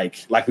at it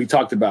like we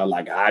talked about,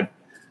 like I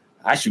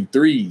shoot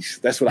threes.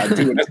 That's what I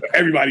do. And that's what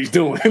everybody's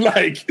doing.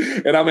 Like,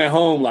 and I'm at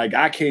home, like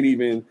I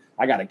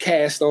got a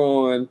cast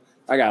on.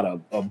 I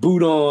got a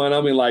boot on.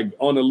 I'm in like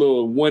on a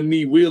little one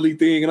knee wheelie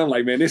thing. And I'm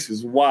like, man, this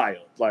is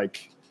wild.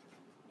 Like,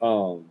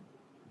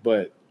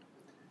 but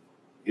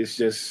it's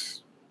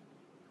just,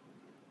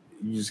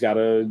 you just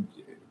gotta,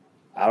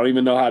 I don't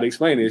even know how to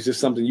explain it. It's just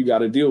something you got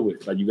to deal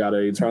with. Like you got to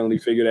internally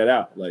figure that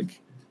out. Like,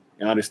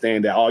 and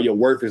understand that all your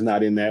worth is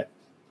not in that,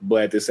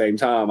 but at the same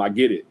time, I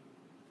get it.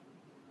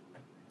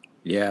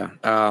 Yeah.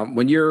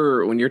 When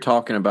you're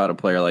talking about a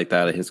player like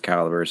that at his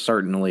caliber,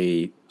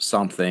 certainly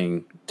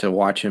something to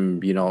watch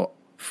him, you know,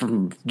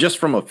 from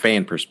a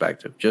fan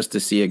perspective, just to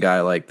see a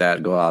guy like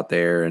that go out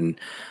there and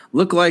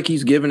look like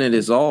he's giving it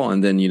his all.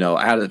 And then, you know,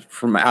 out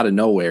of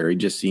nowhere, he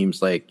just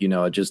seems like, you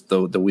know, just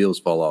the wheels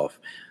fall off.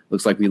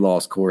 Looks like we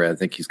lost Corey. I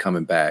think he's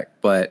coming back.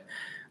 But,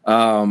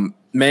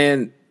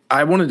 man,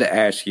 I wanted to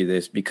ask you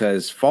this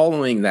because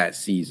following that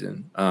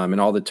season and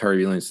all the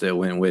turbulence that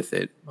went with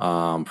it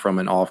from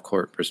an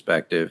off-court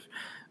perspective,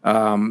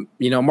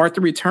 you know, marked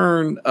the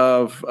return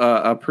of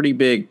a pretty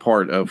big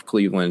part of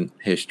Cleveland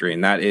history,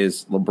 and that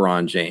is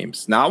LeBron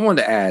James. Now, I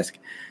wanted to ask,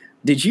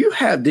 did you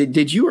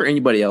or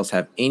anybody else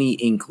have any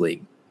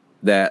inkling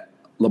that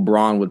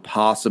LeBron would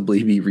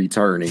possibly be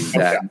returning?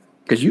 That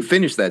because you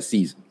finished that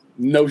season.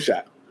 No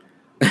shot.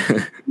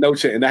 No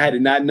chance. And I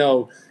did not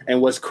know.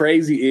 And what's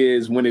crazy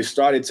is when it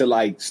started to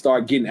like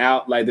start getting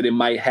out like that it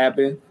might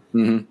happen.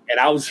 And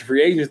I was a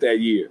free agent that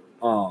year.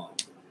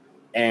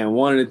 And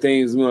one of the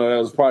things, you know, that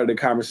was part of the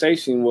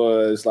conversation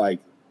was like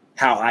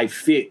how I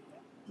fit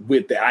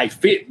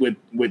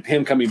with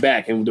him coming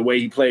back and the way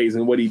he plays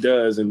and what he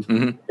does and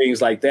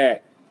things like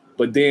that.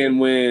 But then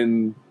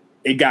when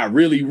it got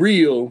really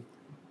real,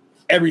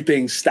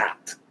 everything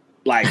stopped.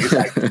 Like it's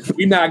like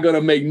we're not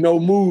gonna make no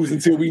moves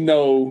until we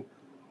know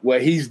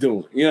what he's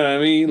doing. You know what I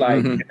mean?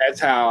 Like that's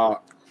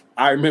how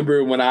I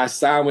remember when I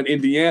signed with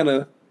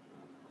Indiana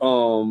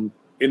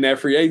in that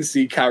free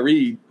agency,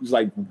 Kyrie was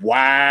like,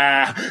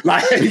 wow.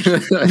 Like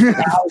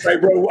I was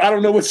like, bro, I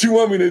don't know what you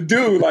want me to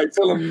do. Like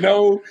tell him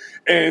no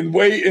and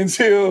wait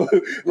until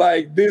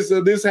like this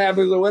or this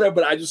happens or whatever.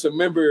 But I just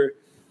remember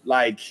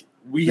like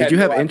Did you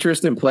have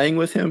interest in playing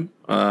with him?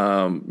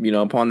 You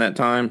know, upon that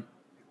time?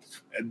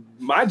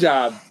 My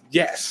job,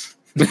 yes.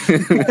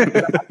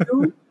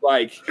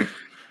 Like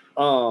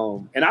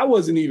and I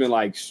wasn't even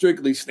like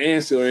strictly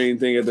standstill or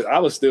anything. I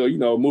was still, you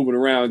know, moving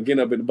around,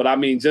 getting up. But I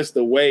mean, just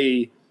the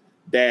way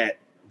that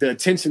the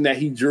attention that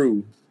he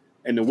drew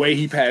and the way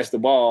he passed the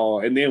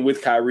ball. And then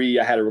with Kyrie,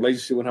 I had a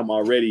relationship with him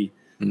already.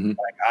 Like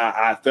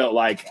I felt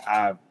like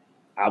I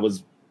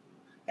was,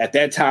 at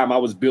that time, I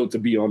was built to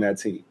be on that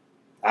team.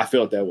 I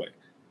felt that way.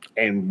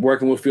 And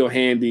working with Phil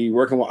Handy,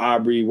 working with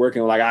Aubrey,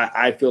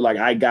 I feel like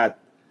I got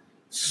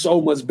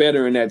so much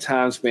better in that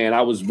time span.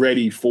 I was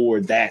ready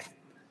for that.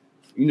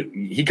 You know,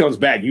 he comes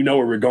back, you know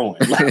where we're going.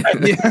 Like,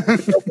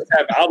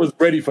 I was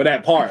ready for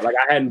that part. Like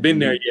I hadn't been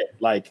there yet.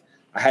 Like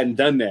I hadn't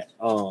done that.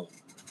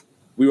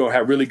 We will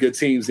have really good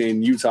teams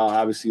in Utah,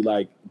 obviously.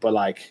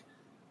 But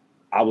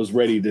I was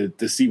ready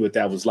to see what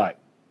that was like.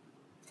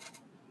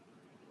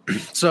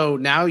 So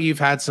now you've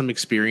had some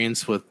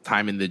experience with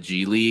time in the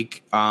G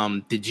League.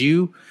 Did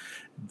you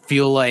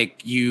feel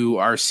like you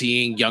are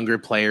seeing younger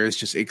players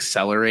just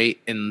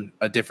accelerate in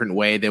a different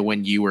way than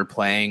when you were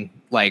playing?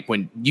 Like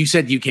when you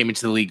said you came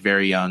into the league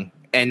very young,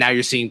 and now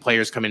you're seeing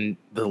players come in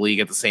the league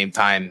at the same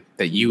time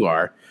that you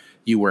were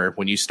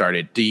when you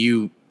started. Do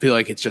you feel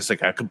like it's just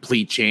like a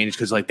complete change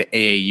because like the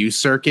AAU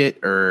circuit,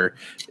 or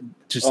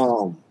just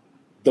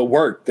the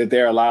work that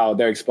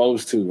they're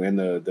exposed to, and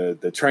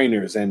the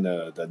trainers and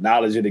the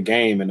knowledge of the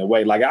game and the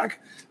way, like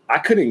I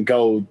couldn't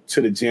go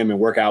to the gym and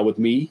work out with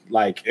me,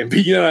 like, and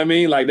be, you know what I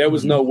mean? Like there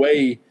was no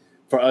way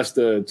for us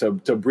to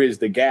bridge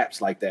the gaps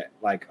like that.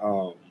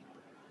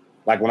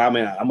 Like when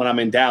I'm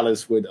in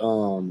Dallas with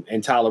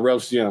in Tyler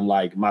Relf's gym,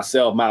 like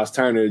myself, Miles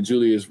Turner,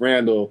 Julius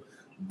Randle,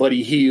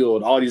 Buddy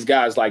Hield, all these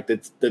guys, like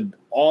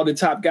all the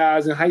top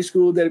guys in high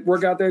school that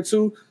work out there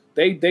too.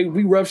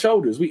 We rub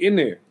shoulders. We in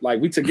there. Like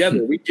we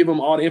together. We give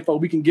them all the info.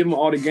 We can give them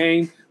all the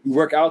game. We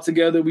work out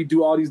together. We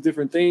do all these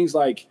different things.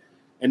 Like,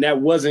 and that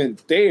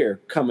wasn't there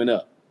coming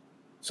up.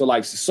 So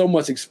like so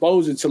much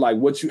exposure to like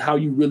how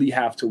you really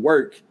have to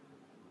work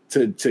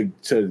to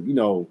you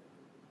know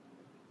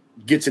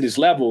get to this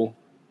level.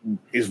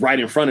 is right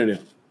in front of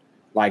them.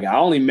 Like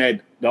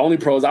the only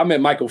pros I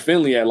met Michael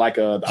Finley at like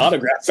the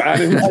autograph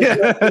signing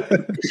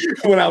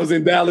when I was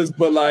in Dallas.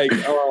 But like,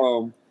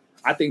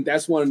 I think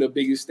that's one of the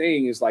biggest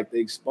things is like the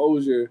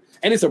exposure,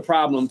 and it's a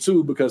problem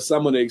too because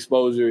some of the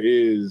exposure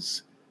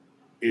is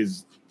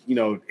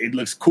it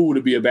looks cool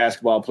to be a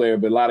basketball player,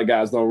 but a lot of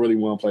guys don't really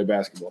want to play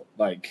basketball.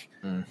 Like,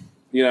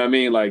 you know what I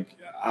mean? Like,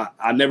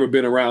 I never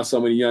been around so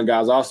many young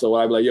guys also.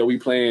 I'd be like, yo, we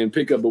playing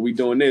pickup, but we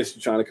doing this.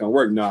 You trying to come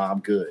work? Nah, I'm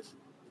good.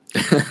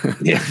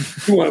 Yeah,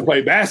 you want to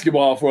play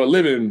basketball for a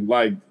living,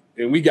 like,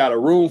 and we got a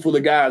room full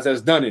of guys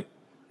that's done it,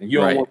 and you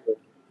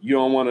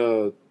don't want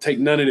to take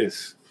none of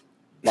this,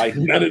 like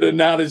none of the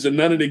knowledge or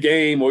none of the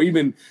game, or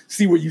even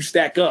see where you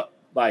stack up.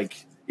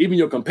 Like, even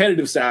your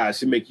competitive side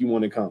should make you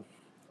want to come.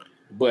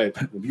 But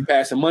if you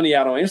passing money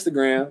out on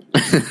Instagram,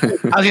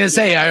 I was gonna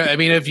say, I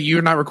mean, if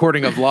you're not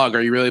recording a vlog,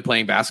 are you really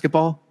playing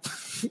basketball?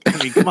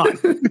 I mean, come on.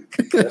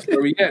 That's where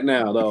we at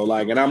now, though.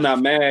 Like, and I'm not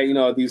mad,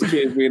 at these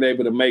kids being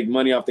able to make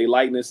money off their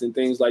likeness and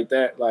things like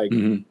that. Like,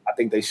 I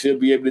think they should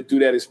be able to do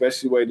that,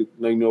 especially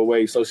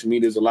way social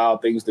media's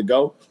allowed things to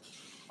go.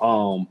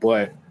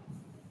 But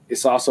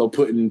it's also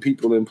putting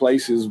people in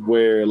places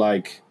where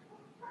like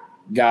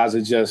guys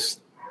are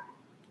just,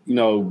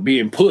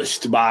 being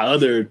pushed by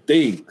other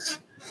things.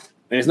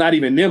 And it's not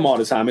even them all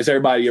the time. It's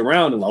everybody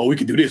around them. Like, oh, we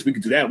can do this, we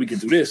can do that, we can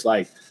do this.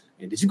 Like,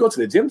 and did you go to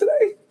the gym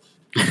today?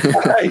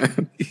 Like,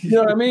 you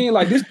know what I mean?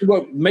 Like, this is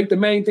what make the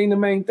main thing the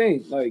main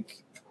thing.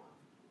 Like,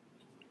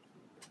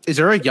 is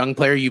there a young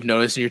player you've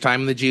noticed in your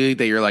time in the G League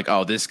that you're like,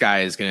 oh, this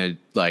guy is gonna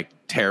like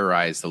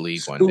terrorize the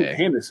league one day?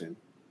 Henderson.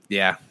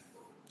 Yeah.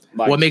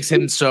 Like, what makes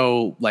him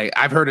so like?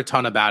 I've heard a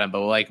ton about him,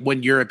 but like,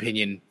 when your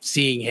opinion,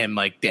 seeing him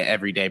like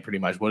every day, pretty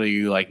much, what are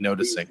you like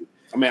noticing?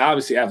 I mean,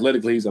 obviously,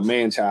 athletically, he's a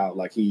man child.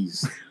 Like,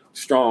 he's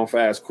strong,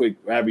 fast, quick.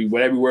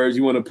 Whatever words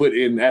you want to put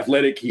in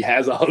athletic, he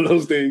has all of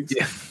those things.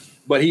 Yeah.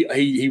 But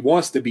he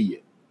wants to be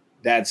it.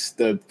 That's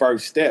the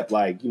first step.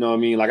 Like, you know what I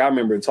mean? Like, I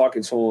remember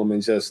talking to him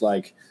and just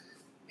like,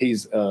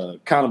 he's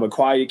kind of a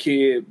quiet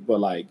kid, but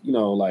like,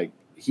 like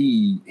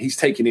he's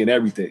taking in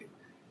everything.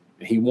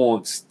 And he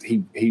wants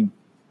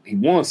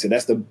it.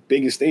 That's the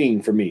biggest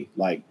thing for me.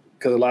 Like,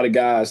 because a lot of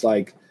guys,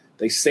 like,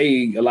 they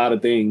say a lot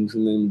of things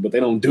but they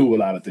don't do a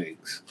lot of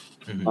things.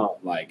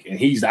 Like, and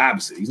he's the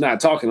opposite. He's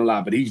not talking a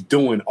lot, but he's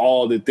doing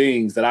all the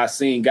things that I've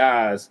seen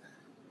guys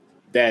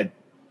that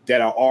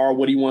are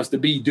what he wants to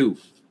be do.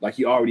 Like,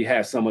 he already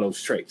has some of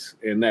those traits,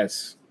 and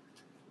that's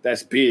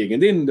big.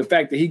 And then the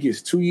fact that he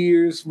gets 2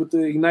 years with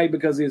the Ignite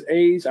because of his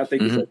age, I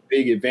think is a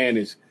big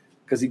advantage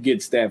because he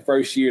gets that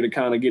first year to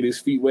kind of get his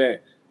feet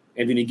wet,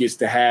 and then he gets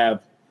to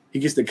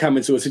come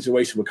into a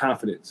situation with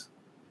confidence,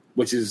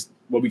 which is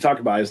what we talk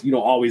about. Is you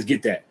don't always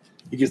get that.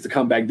 He gets to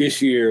come back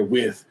this year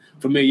with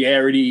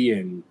familiarity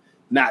and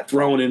not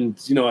thrown in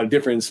a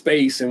different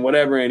space and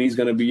whatever, and he's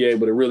going to be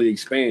able to really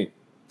expand.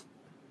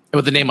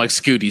 With a name like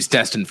Scoot, he's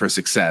destined for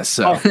success.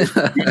 So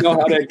you know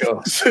how that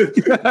goes.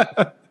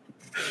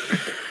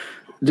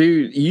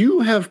 Dude, you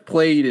have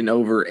played in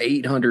over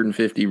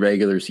 850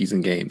 regular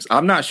season games.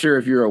 I'm not sure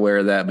if you're aware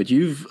of that, but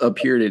you've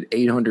appeared at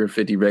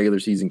 850 regular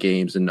season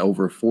games and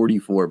over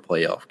 44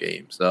 playoff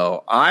games.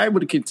 So I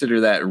would consider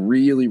that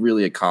really,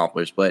 really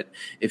accomplished. But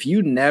if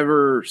you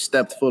never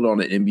stepped foot on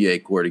an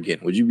NBA court again,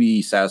 would you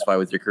be satisfied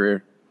with your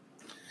career?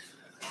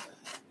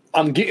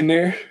 I'm getting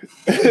there.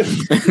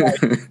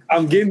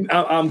 I'm getting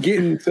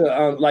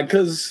to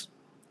because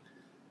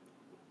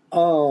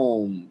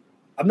I'm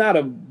not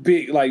a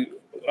big like.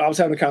 I was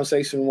having a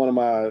conversation with one of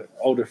my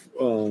older.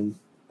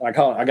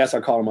 I guess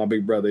I call him my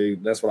big brother.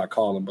 That's what I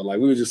call him. But like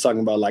we were just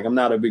talking about like I'm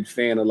not a big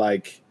fan of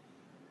like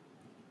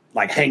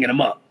hanging them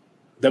up.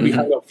 They'll be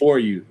hung up for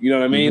you. You know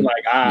what I mean?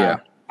 Like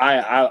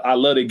I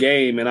love the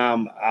game, and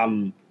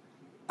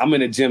I'm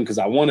in the gym because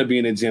I want to be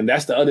in the gym.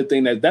 That's the other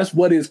thing that's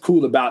what is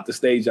cool about the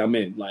stage I'm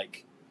in.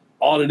 Like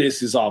all of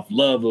this is off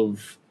love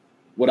of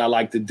what I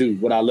like to do,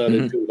 what I love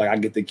to do. Like I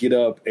get to get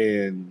up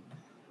and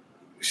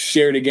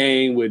share the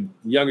game with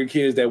younger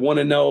kids that want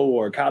to know,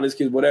 or college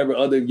kids, whatever,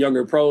 other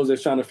younger pros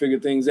that's trying to figure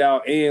things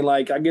out. And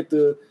like I get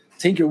to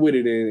tinker with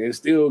it and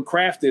still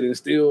craft it and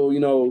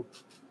still,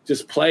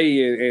 just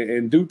play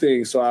and do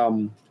things. So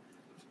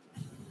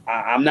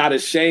I'm not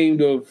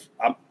ashamed of,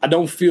 I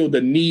don't feel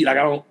the need. Like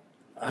I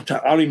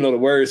don't even know the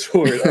words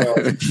for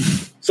it.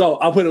 So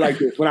I'll put it like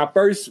this. When I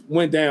first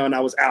went down, I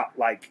was out.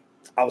 Like,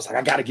 I was like,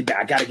 I got to get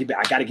back.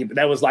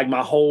 That was like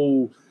my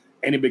whole,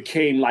 and it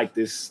became like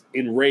this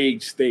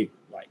enraged thing.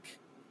 Like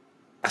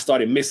I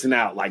started missing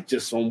out, like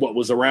just on what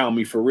was around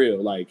me for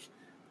real. Like,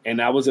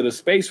 and I was at a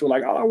space where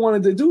like, all I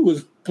wanted to do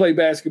was play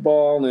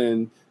basketball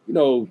and,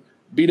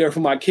 be there for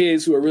my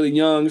kids who are really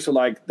young. So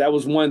like, that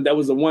was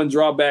the one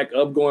drawback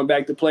of going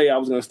back to play. I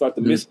was going to start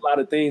to miss a lot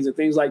of things and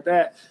things like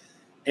that.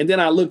 And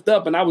then I looked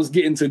up and I was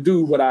getting to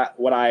do what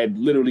I had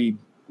literally,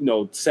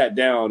 sat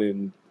down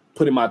and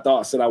put in my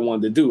thoughts that I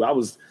wanted to do.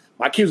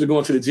 My kids are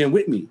going to the gym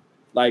with me.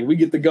 Like we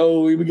get to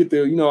go, we get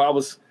to,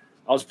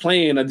 I was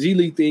playing, a G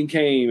League thing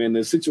came and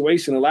the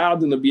situation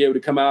allowed them to be able to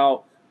come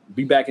out,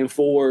 be back and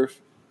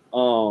forth.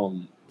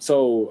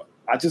 So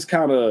I just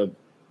kind of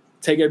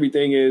take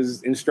everything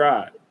as in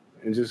stride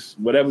and just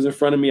whatever's in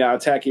front of me, I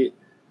attack it.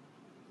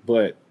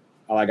 But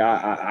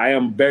I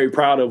am very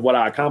proud of what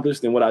I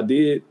accomplished and what I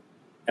did.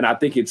 And I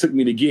think it took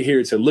me to get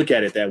here to look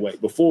at it that way.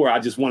 Before, I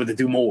just wanted to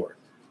do more.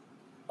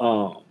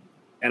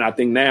 And I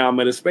think now I'm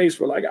at a space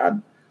where like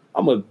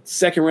I'm a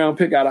second round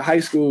pick out of high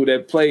school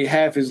that played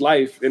half his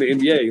life in the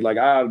NBA. Like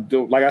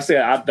I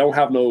said, I don't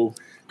have no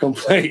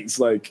complaints.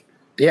 Like,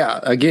 yeah,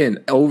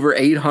 again, over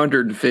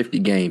 850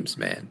 games,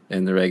 man,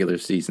 in the regular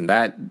season.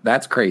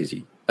 That's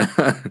crazy.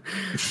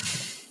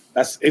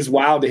 It's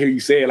wild to hear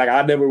you say it. Like,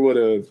 I never would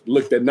have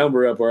looked that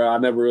number up, or I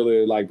never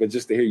really but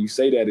just to hear you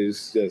say that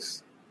is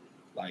just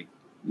like,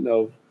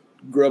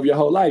 grew up your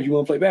whole life. You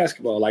want to play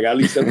basketball. Like, at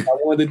least that's what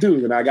I wanted to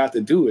do, and I got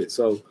to do it.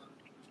 So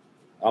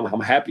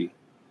I'm happy.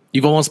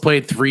 You've almost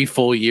played 3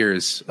 full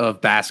years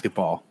of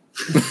basketball.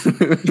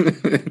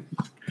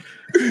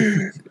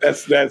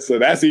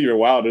 That's even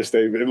wilder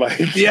statement.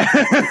 Like, yeah.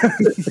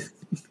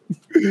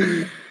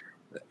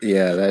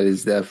 Yeah, that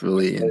is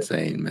definitely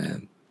insane,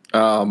 man.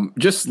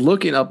 Just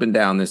looking up and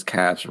down this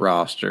Cavs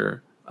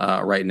roster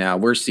right now,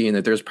 we're seeing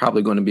that there's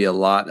probably going to be a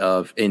lot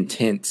of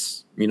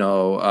intense,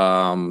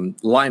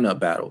 lineup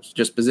battles,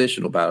 just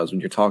positional battles. When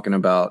you're talking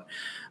about,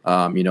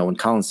 when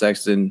Colin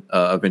Sexton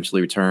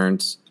eventually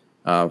returns,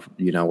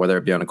 whether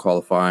it be on a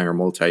qualifying or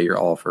multi-year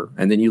offer,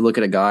 and then you look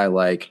at a guy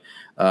like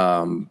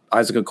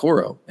Isaac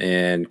Okoro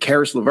and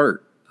Karis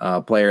LeVert,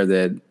 a player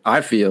that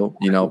I feel,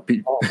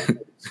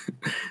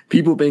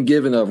 people have been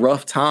given a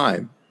rough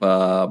time.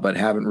 But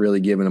haven't really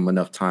given him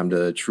enough time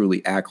to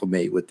truly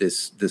acclimate with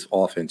this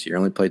offense. He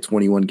only played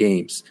 21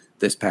 games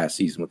this past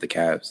season with the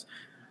Cavs.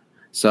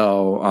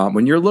 So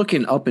when you're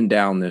looking up and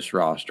down this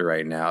roster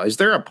right now, is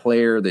there a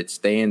player that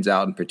stands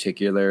out in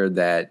particular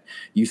that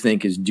you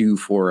think is due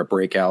for a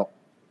breakout?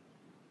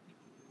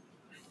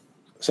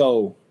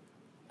 So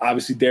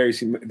obviously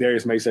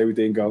Darius makes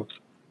everything go.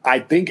 I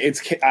think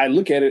I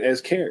look at it as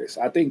Karis.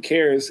 I think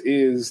Karis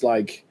is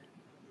like,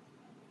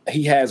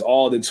 he has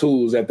all the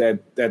tools at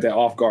that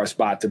off guard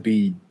spot to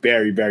be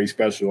very, very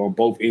special on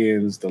both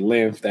ends, the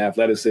length, the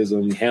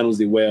athleticism. He handles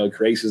it well,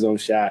 creates his own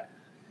shot.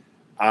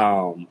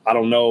 I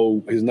don't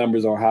know his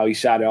numbers on how he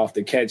shot it off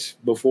the catch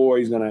before.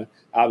 He's going to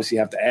obviously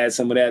have to add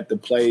some of that to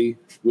play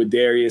with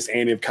Darius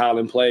and if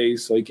Colin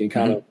plays, so he can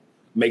kind of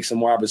make some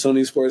more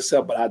opportunities for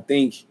himself. But I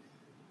think,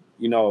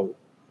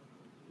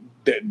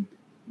 that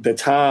the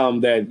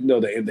time that,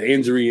 the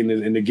injury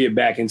and to get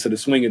back into the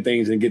swing of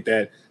things and get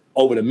that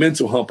over the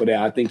mental hump of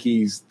that, I think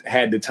he's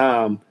had the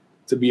time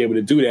to be able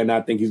to do that. And I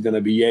think he's going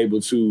to be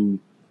able to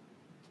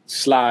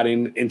slide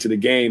into the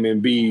game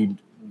and be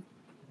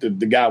the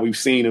guy we've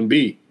seen him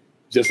be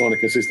just on a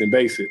consistent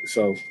basis.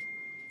 So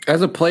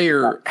as a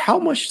player, how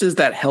much does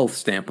that health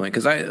standpoint?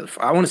 Because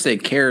I want to say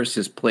Karis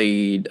has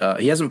played,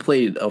 he hasn't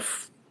played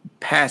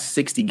past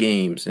 60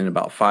 games in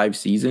about 5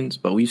 seasons,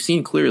 but we've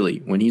seen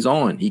clearly when he's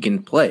on, he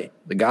can play.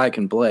 The guy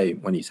can play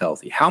when he's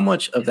healthy. How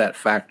much of that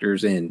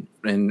factors in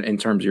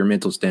terms of your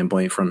mental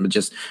standpoint from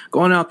just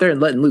going out there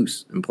and letting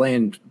loose and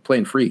playing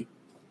free?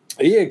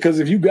 Yeah, because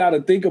if you got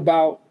to think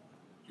about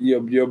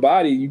your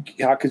body,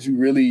 how could you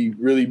really,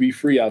 really be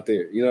free out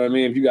there? You know what I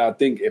mean? If you got to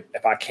think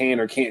if I can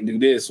or can't do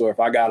this, or if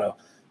I got to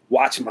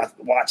watch my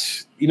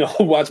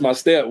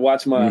step,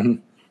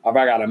 if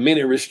I got a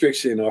minute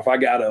restriction, or if I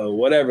got a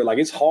whatever, like,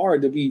 it's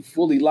hard to be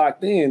fully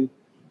locked in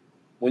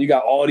when you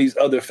got all these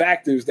other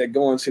factors that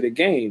go into the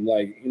game,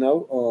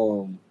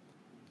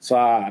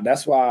 so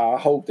that's why I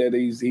hope that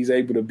he's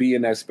able to be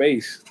in that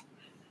space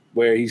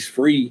where he's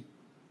free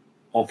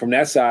from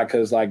that side,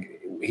 because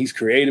like, he's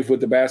creative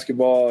with the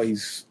basketball,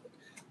 he's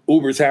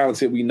uber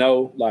talented, we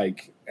know,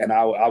 like, and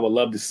I would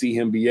love to see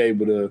him be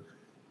able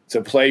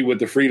to play with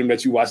the freedom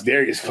that you watch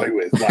Darius play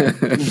with. Like,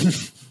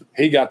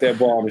 he got that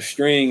ball on the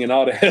string and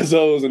all the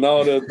hezos and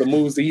all the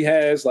moves that he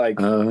has, like.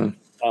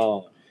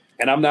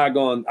 And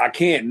I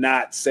can't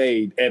not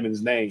say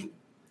Evan's name.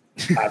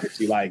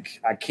 Obviously, like,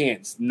 I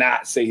can't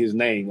not say his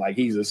name. Like,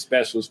 he's a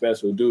special,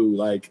 special dude.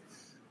 Like,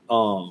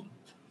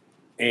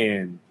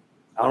 and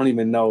I don't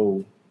even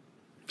know.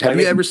 Have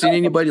you ever seen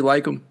anybody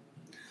like him?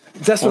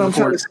 That's what I'm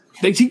trying to say.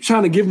 They keep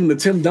trying to give him the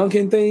Tim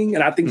Duncan thing,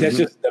 and I think that's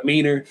just a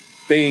demeanor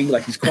thing.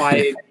 Like, he's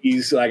quiet.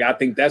 He's like, I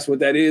think that's what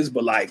that is.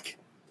 But like,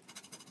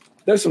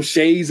 there's some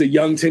shades of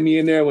young Timmy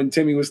in there when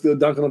Timmy was still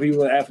dunking on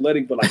people and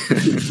athletic, but like.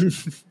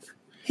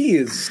 He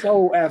is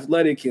so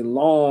athletic and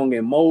long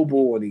and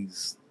mobile, and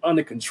he's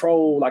under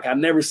control. Like, I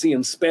never see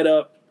him sped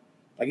up.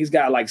 Like, he's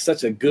got like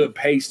such a good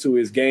pace to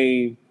his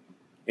game,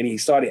 and he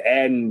started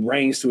adding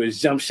range to his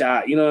jump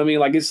shot. You know what I mean?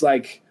 Like, it's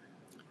like,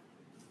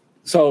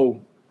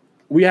 so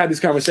we had this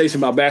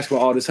conversation about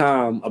basketball all the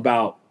time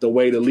about the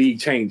way the league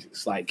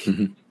changes, like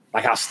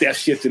how Steph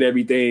shifted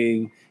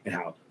everything, and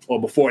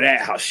or before that,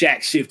 how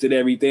Shaq shifted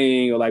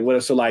everything, or like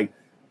whatever. So like,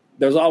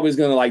 there's always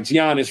gonna, like,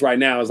 Giannis right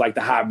now is like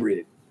the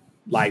hybrid.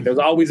 Like, there's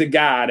always a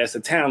guy that's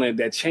a talent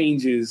that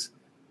changes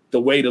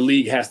the way the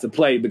league has to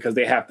play, because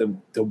they have to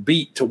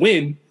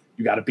win.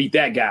 You got to beat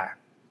that guy.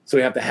 So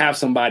you have to have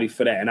somebody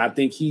for that. And I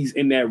think he's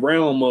in that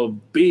realm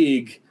of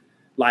big,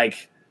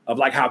 like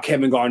how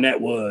Kevin Garnett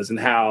was, and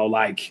how,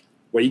 like,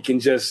 where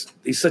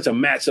he's such a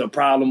matchup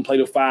problem, play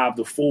the 5,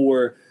 the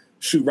 4,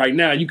 shoot right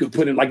now. You could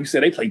put him, like you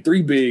said, they play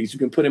 3 bigs. You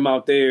can put him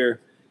out there.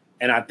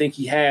 And I think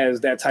he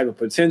has that type of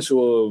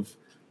potential of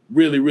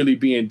really, really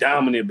being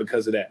dominant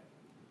because of that.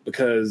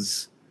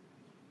 Because,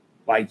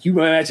 like, you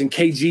imagine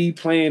KG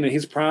playing in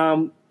his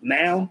prime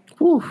now?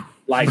 Whew.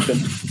 Like,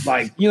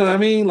 you know what I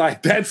mean?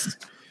 Like, that's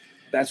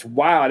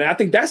wild. And I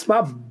think that's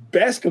my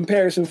best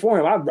comparison for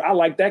him. I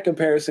like that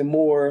comparison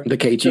more. The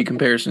KG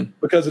comparison.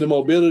 Because of the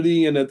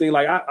mobility and the thing.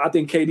 Like, I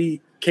think KG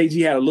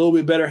had a little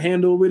bit better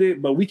handle with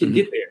it, but we can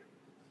get there.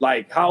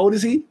 Like, how old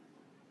is he?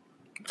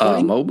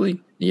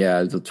 Mobley?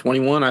 Yeah, the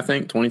 21, I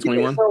think,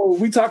 2021. Yeah, so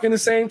we talking the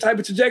same type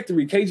of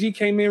trajectory. KG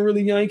came in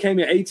really young. He came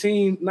in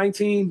 18,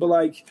 19, but,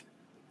 like,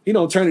 he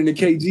don't turn into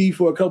KG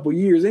for a couple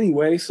years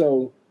anyway.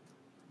 So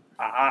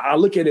I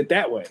look at it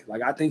that way.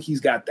 Like, I think he's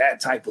got that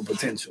type of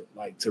potential,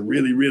 like, to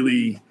really,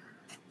 really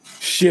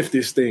shift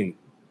this thing.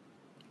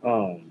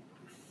 And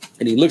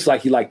he looks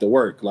like he liked to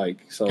work.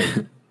 Like, so.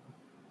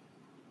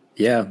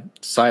 Yeah,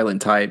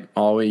 silent type.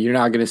 Always, you're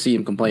not going to see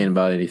him complain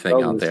about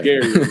anything out there.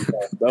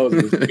 Those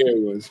are the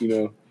scary ones, you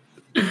know.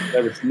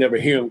 Never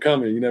hear him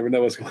coming. You never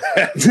know what's going to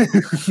happen.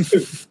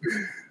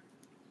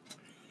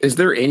 Is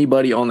there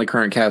anybody on the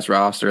current cast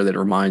roster that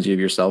reminds you of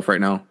yourself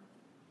right now?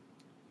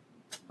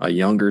 A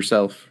younger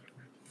self?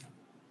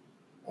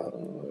 I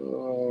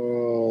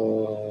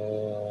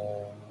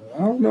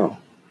don't know.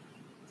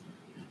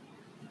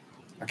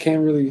 I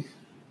can't really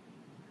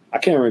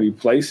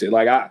place it.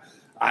 Like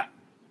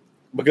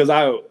because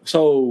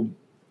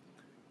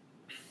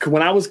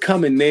when I was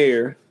coming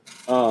there,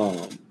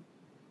 I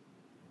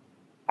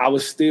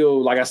was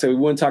still, like I said, we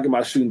weren't talking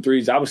about shooting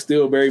threes. I was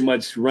still very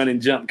much run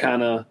and jump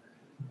kind of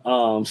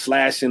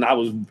slashing. I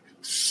was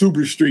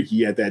super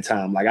streaky at that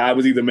time. Like, I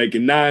was either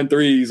making 9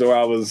 threes or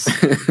I was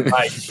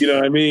like, you know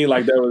what I mean?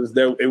 Like,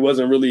 it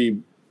wasn't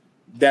really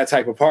that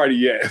type of party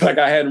yet. Like,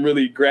 I hadn't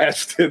really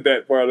grasped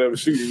that part of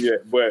shooting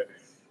yet. But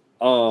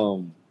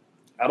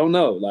I don't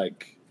know.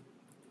 Like,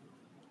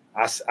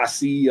 I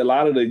see a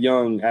lot of the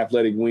young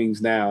athletic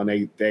wings now,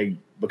 and they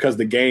because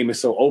the game is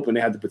so open,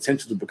 they have the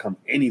potential to become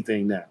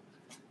anything now.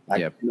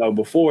 Like, you know,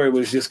 before it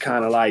was just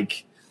kind of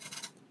like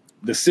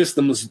the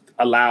systems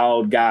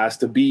allowed guys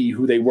to be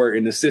who they were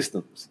in the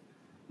systems.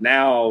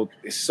 Now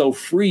it's so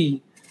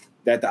free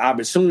that the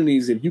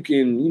opportunities, if you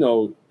can, you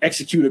know,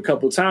 execute a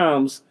couple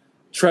times,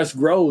 trust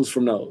grows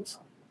from those.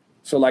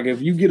 So, like,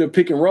 if you get a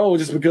pick and roll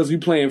just because you're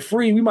playing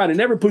free, we might have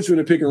never put you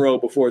in a pick and roll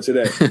before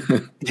today.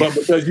 But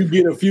because you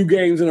get a few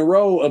games in a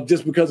row of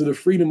just because of the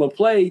freedom of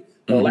play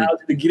that allows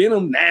you to get in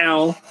them,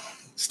 now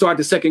start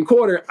the second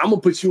quarter, I'm going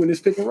to put you in this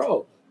pick and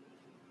roll.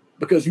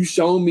 Because you've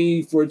shown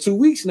me for 2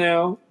 weeks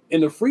now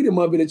in the freedom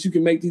of it that you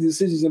can make these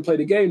decisions and play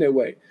the game that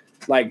way.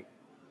 Like,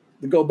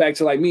 to go back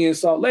to, like, me in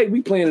Salt Lake,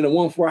 we playing in a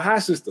 1-4 high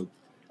system.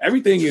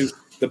 Everything is,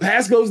 the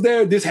pass goes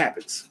there, this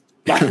happens.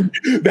 Like,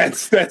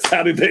 that's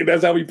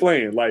how we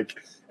playing. Like,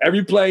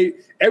 every play,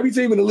 every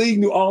team in the league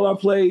knew all our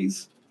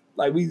plays.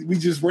 Like, we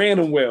just ran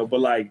them well, but,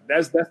 like,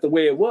 that's the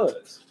way it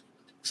was.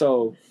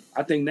 So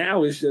I think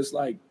now it's just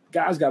like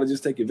guys got to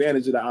just take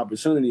advantage of the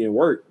opportunity and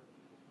work.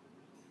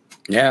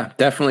 Yeah,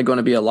 definitely going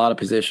to be a lot of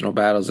positional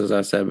battles, as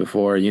I said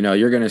before. You know,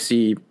 you're going to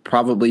see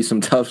probably some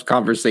tough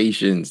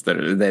conversations that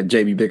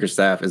JB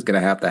Bickerstaff is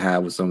going to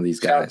have with some of these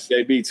guys.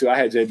 JB too. I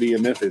had JB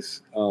in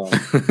Memphis.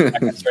 I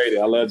got traded.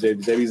 I love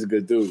JB. JB's a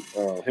good dude.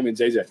 Him and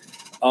JJ.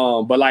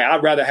 But, like,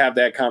 I'd rather have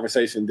that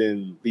conversation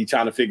than be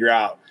trying to figure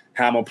out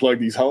how I'm gonna plug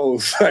these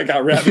holes. Like, I'd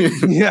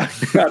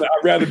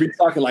rather be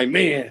talking like,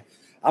 man,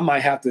 I might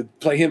have to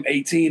play him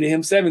 18 and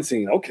him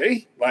 17.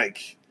 Okay,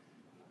 like.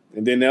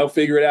 And then they'll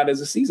figure it out as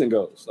the season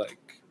goes. Like,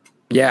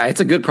 yeah,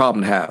 it's a good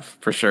problem to have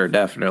for sure.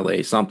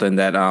 Definitely something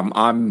that I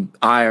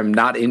am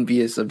not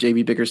envious of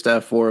JB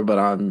Bickerstaff for,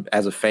 but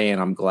as a fan,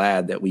 I'm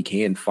glad that we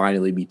can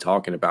finally be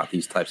talking about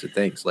these types of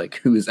things, like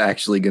who is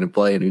actually going to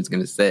play and who's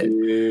going to sit.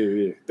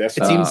 Yeah.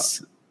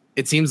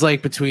 It seems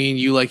like between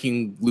you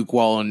liking Luke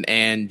Walton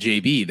and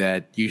JB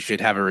that you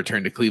should have a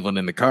return to Cleveland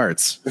in the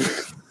cards.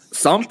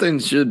 Something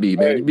should be,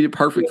 man. You'd be a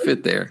perfect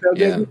fit there.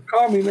 Yeah.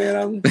 Call me, man.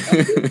 I'm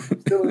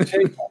still in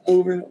shape. I'm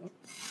moving.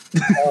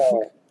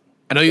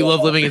 I know you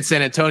love living in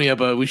San Antonio,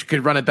 but we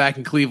could run it back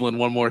in Cleveland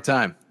one more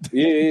time.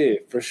 Yeah,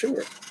 for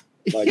sure.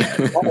 Like,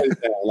 I'm always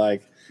down.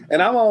 Like,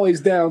 and I'm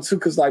always down too,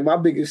 because, like, my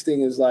biggest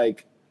thing is,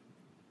 like,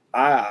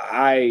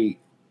 I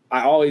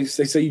always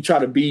say you try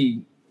to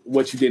be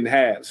what you didn't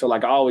have. So,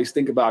 like, I always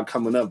think about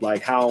coming up,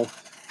 like how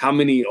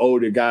many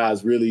older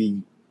guys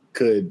really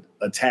could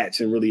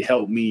attach and really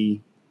help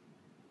me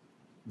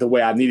the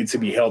way I needed to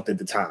be helped at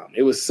the time.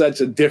 It was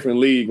such a different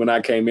league when I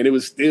came in. It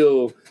was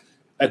still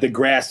at the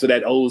grasp of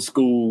that old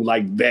school,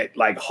 like that,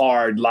 like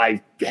hard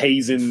life,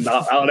 hazing,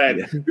 all that.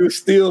 It was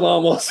still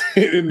almost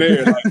in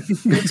there. Like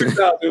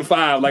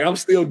 2005, like I'm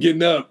still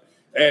getting up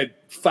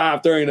at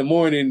 5:30 in the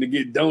morning to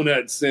get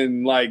donuts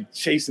and like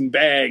chasing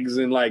bags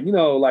and like, you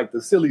know, like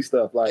the silly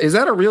stuff. Like, is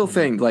that a real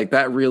thing? Like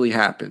that really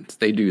happens?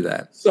 They do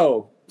that.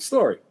 So,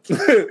 story.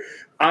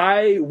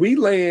 We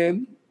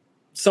land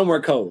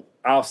somewhere cold.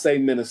 I'll say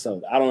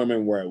Minnesota. I don't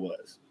remember where it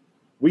was.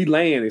 we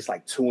land. It's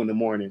like 2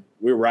 a.m.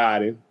 We're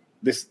riding.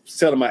 This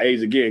telling my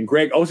age again.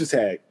 Greg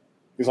Ostertag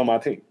is on my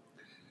team.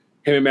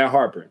 Him and Matt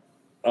Harper.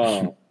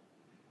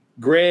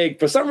 Greg,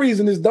 for some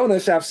reason, this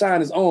donut shop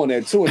sign is on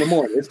at 2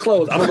 a.m. It's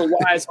closed. I don't know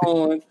why it's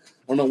on. I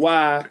don't know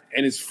why.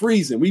 And it's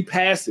freezing. We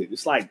passed it.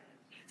 It's like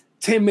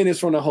 10 minutes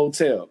from the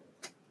hotel.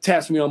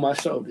 Taps me on my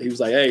shoulder. He was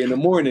like, hey, in the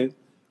morning,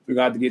 we're going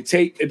to have to get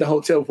taped at the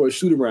hotel for a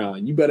shoot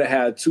around. You better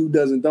have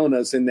 24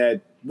 donuts in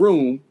that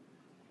room.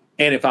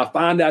 And if I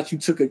find out you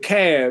took a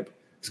cab,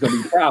 it's going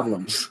to be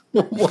problems.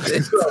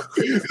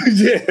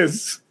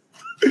 Yes.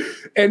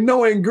 And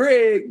knowing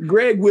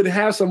Greg would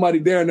have somebody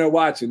there and there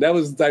watching. That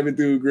was the type of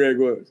dude Greg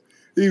was.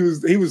 He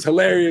was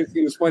hilarious.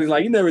 He was funny.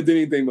 Like, he never did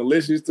anything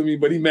malicious to me,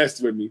 but he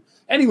messed with me.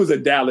 And he was a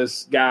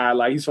Dallas guy.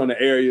 Like, he's from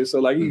the area. So,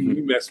 like, he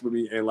messed with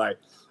me. And, like,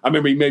 I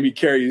remember he made me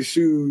carry his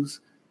shoes.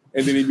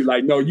 And then he'd be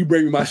like, no, you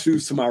bring me my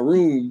shoes to my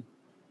room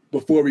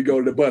before we go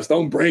to the bus.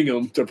 Don't bring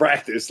them to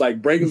practice.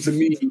 Like, bring them to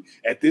me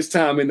at this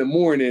time in the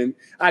morning.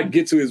 I'd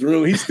get to his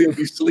room. He'd still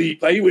be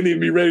asleep. Like, he wouldn't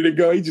even be ready to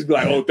go. He'd just be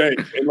like, oh,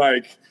 thanks. And,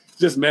 like,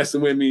 just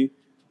messing with me.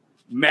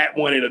 Matt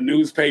wanted a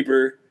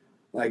newspaper,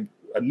 like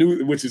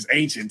which is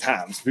ancient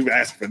times. People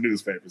asking for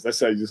newspapers. That's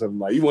how you do something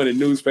like he wanted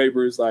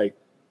newspapers, like,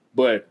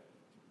 but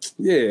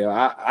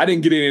yeah, I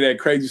didn't get any of that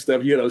crazy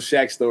stuff. You hear those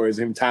Shaq stories,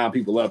 him tying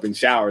people up in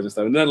showers and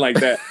stuff, nothing like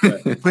that.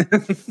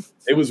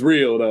 It was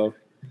real though.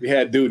 We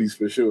had duties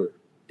for sure.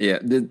 Yeah,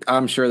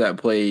 I'm sure that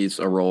plays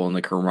a role in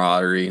the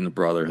camaraderie and the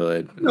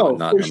brotherhood. No,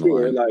 for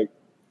sure. Like,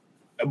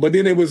 but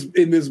then it was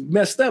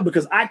messed up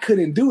because I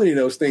couldn't do any of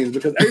those things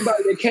because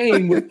everybody that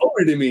came was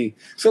older than me.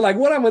 So like,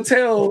 what I'm gonna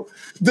tell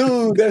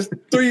dude that's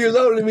 3 years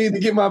older than me to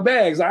get my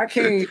bags? I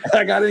can't.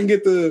 Like, I didn't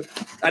get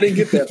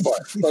that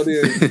part. So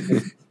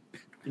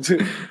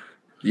then,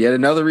 yet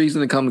another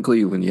reason to come to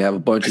Cleveland. You have a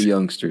bunch of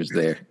youngsters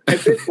there.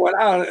 At this point,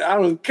 I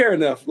don't care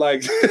enough.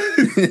 Like,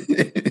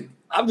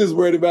 I'm just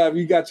worried about if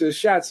you got your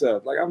shots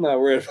up. Like, I'm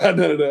not worried about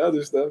none of the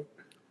other stuff.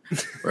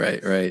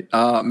 Right.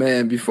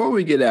 Man, before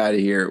we get out of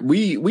here,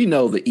 we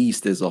know the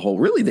East as a whole,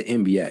 really the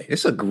NBA.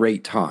 It's a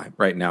great time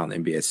right now in the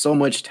NBA. It's so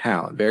much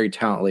talent, very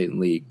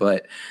talent-laden league.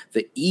 But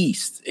the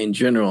East in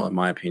general, in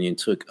my opinion,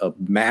 took a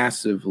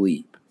massive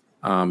leap.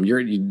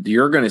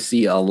 You're going to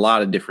see a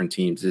lot of different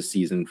teams this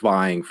season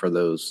vying for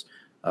those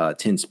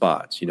 10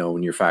 spots,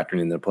 when you're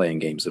factoring in the playing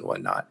games and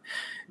whatnot.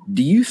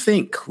 Do you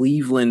think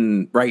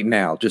Cleveland right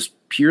now, just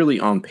purely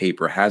on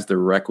paper, has the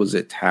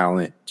requisite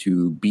talent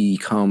to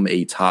become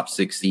a top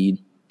 6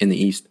 seed in the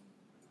East?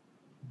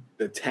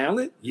 The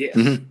talent? Yes.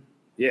 Mm-hmm.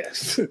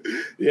 Yes.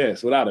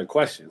 Yes, without a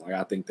question. Like,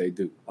 I think they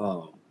do.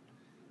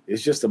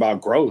 It's just about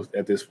growth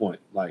at this point.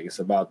 Like, it's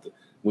about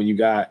when you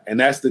got – and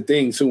that's the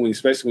thing, too,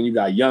 especially when you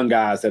got young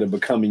guys that are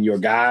becoming your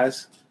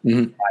guys.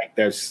 Mm-hmm. Like,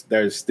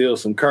 there's still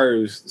some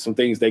curves, some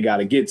things they got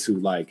to get to.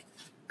 Like,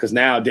 because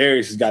now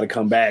Darius has got to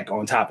come back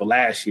on top of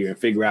last year and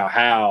figure out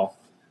how,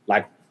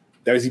 like,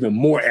 there's even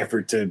more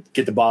effort to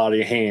get the ball out of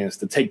your hands,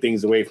 to take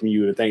things away from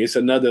you. It's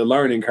another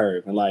learning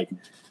curve. And, like,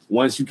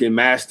 once you can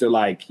master,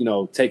 like,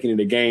 taking it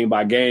a game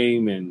by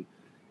game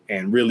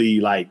and really,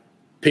 like,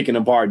 picking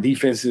apart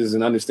defenses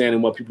and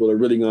understanding what people are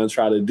really going to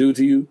try to do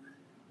to you.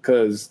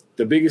 Because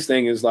the biggest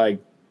thing is, like,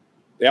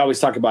 they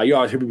always talk about, you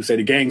always hear people say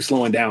the game's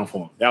slowing down for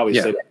them. They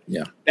always say that.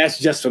 Yeah. That's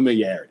just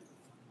familiarity.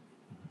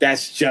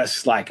 That's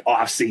just like, oh,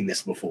 I've seen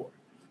this before.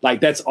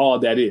 Like, that's all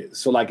that is.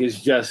 So, like, it's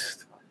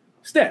just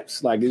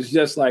steps. Like, it's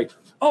just like,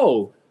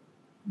 oh,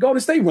 Golden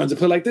State runs a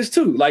play like this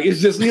too. Like, it's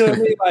just, you know what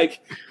I mean?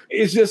 Like,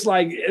 it's just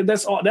like,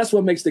 that's all. That's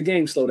what makes the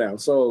game slow down.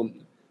 So,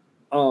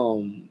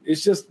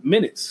 it's just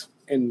minutes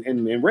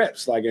and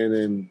reps. Like,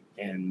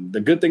 and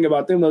the good thing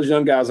about them, those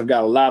young guys have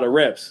got a lot of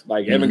reps.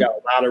 Like, Evan got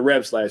a lot of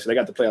reps last year. They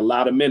got to play a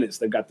lot of minutes.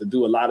 They got to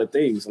do a lot of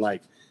things. And,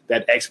 like,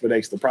 that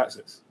expedites the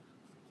process.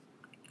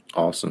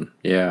 Awesome.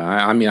 Yeah.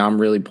 I mean,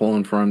 I'm really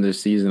pulling for him this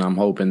season. I'm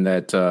hoping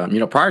that,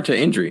 prior to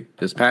injury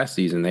this past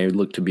season, they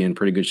looked to be in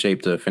pretty good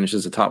shape to finish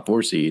as a top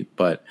 4 seed.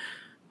 But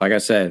like I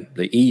said,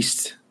 the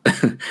East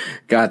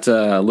got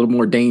a little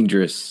more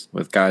dangerous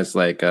with guys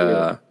like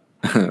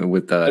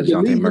with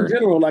Dejounte Murray. In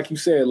general, like you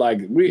said, like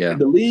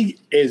the league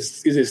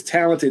is as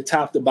talented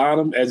top to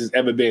bottom as it's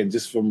ever been,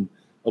 just from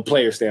a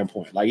player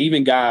standpoint. Like,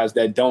 even guys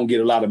that don't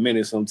get a lot of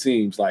minutes on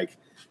teams, like,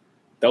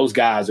 those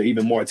guys are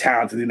even more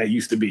talented than they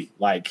used to be.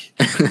 Like,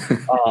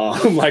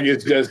 like,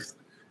 it's just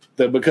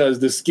because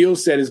the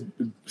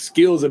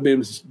skills have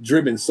been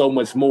driven so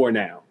much more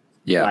now.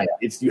 Yeah, like,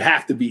 you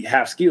have to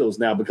have skills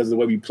now because of the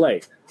way we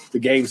play. The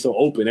game's so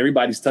open.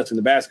 Everybody's touching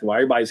the basketball.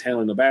 Everybody's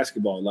handling the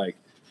basketball. Like,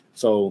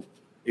 so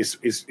it's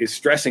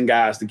stressing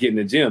guys to get in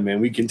the gym,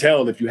 and we can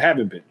tell if you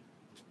haven't been.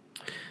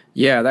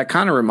 Yeah, that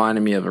kind of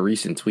reminded me of a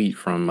recent tweet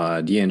from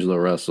D'Angelo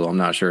Russell. I'm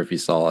not sure if you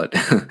saw it.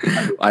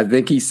 I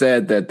think he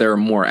said that there are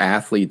more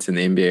athletes in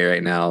the NBA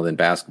right now than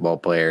basketball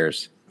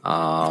players.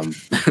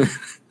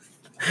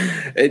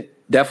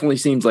 It definitely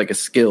seems like a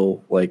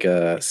skill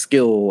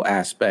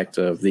aspect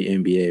of the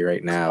NBA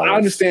right now. I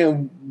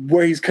understand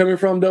where he's coming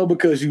from, though,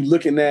 because you're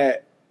looking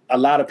at a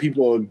lot of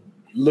people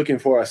looking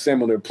for a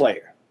similar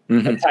player,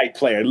 a type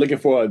player, looking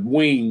for a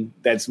wing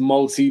that's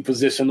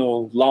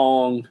multi-positional,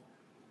 long,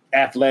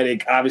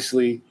 athletic,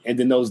 obviously, and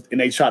then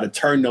they try to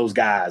turn those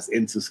guys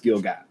into skill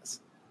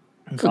guys.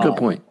 That's a good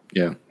point.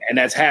 Yeah. And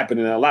that's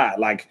happening a lot.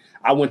 Like,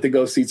 I went to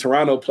go see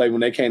Toronto play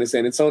when they came to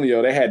San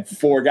Antonio. They had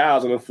 4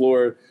 guys on the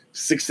floor,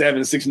 6'7",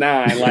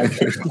 6'9", like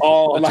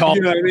all, like,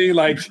 you know what I mean?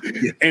 Like,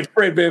 and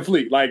Fred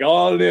VanVleet, like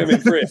all of them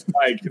and Fred.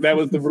 Like, that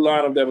was the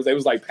lineup it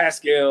was like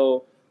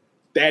Pascal,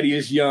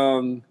 Thaddeus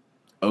Young,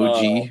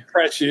 OG.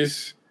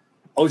 Precious.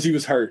 OG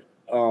was hurt.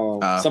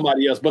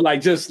 Somebody else. But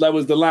like, just that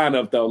was the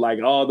lineup though.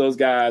 Like all those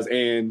guys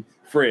and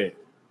Fred.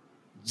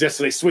 Just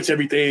so they switch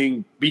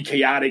everything, be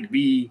chaotic,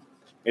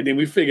 and then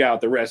we figure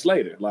out the rest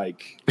later.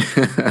 Like,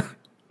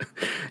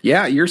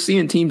 yeah, you're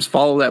seeing teams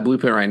follow that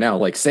blueprint right now.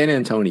 Like San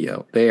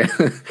Antonio,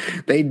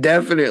 they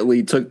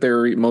definitely took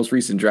their most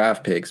recent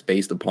draft picks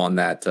based upon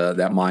that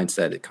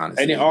mindset. It kind of,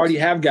 and they already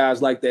have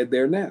guys like that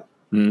there now.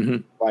 Mm-hmm.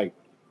 Like,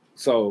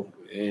 so,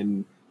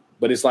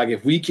 but it's like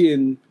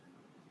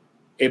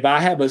if I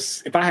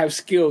have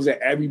skills at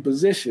every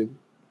position,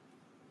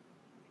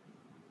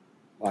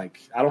 like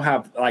I don't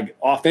have, like,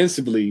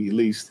 offensively at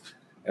least,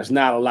 there's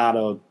not a lot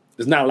of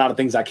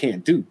things I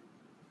can't do.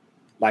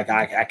 Like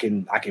I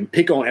can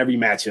pick on every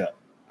matchup.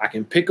 I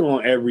can pick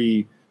on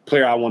every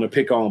player I want to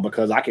pick on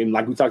because I can,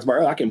 like we talked about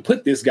earlier, I can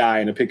put this guy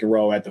in a pick and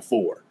roll at the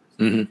 4.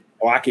 Mm-hmm.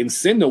 Or I can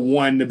send the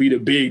 1 to be the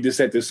big to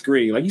set the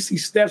screen. Like you see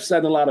Steph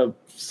setting a lot of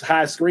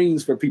high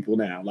screens for people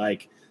now.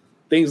 Like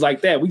things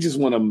like that. We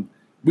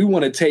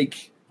want to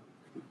take,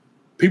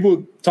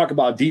 people talk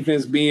about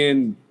defense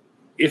being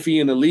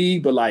iffy in the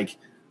league, but like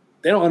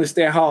they don't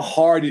understand how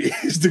hard it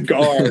is to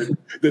guard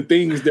the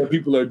things that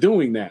people are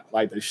doing now.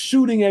 Like the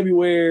shooting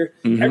everywhere,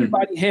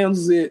 everybody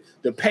handles it,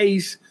 the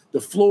pace, the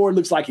floor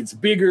looks like it's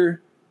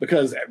bigger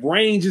because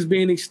range is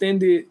being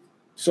extended.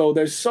 So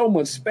there's so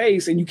much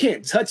space and you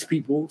can't touch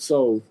people.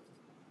 So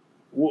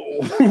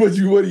what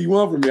do you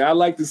want from me? I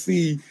like to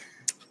see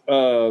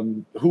whoever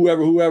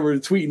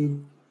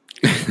tweeting.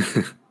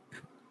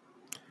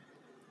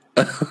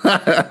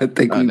 I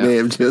think we may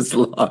have just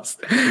lost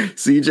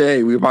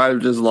CJ. We might have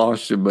just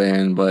lost you,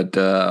 man, but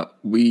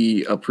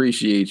we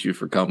appreciate you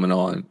for coming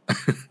on.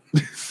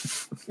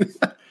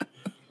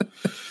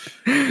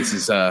 This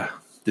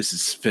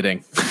is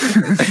fitting.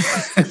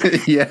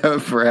 Yeah,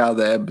 for how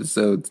the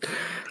episodes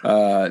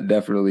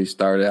definitely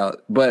start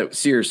out. But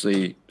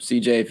seriously,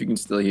 CJ, if you can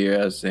still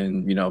hear us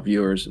and, you know,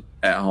 viewers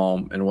at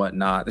home and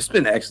whatnot, it's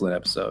been an excellent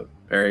episode.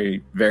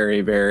 Very,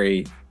 very,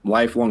 very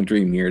lifelong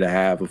dream here to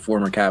have a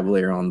former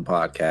Cavalier on the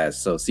podcast.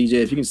 So CJ,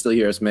 if you can still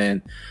hear us,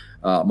 man,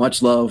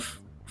 much love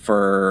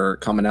for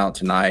coming out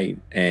tonight.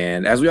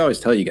 And as we always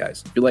tell you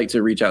guys, if you'd like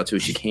to reach out to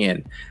us, you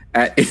can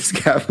at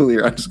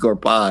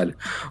itscavalier_pod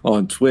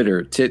on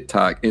Twitter,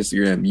 TikTok,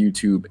 Instagram,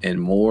 YouTube,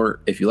 and more.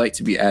 If you'd like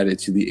to be added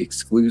to the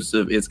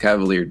exclusive It's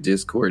Cavalier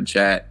Discord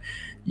chat,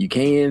 you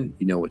can.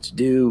 You know what to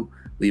do.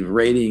 Leave a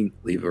rating,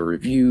 leave a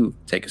review,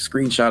 take a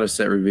screenshot of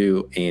said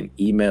review, and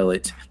email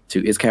it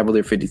to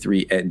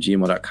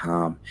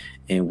iscavalier53@gmail.com,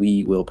 and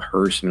we will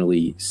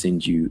personally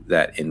send you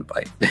that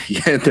invite.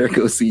 Yeah, there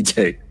goes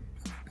CJ.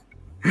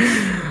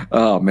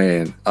 Oh,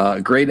 man.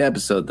 Great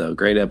episode, though.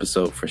 Great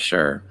episode for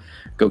sure.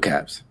 Go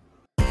Cavs.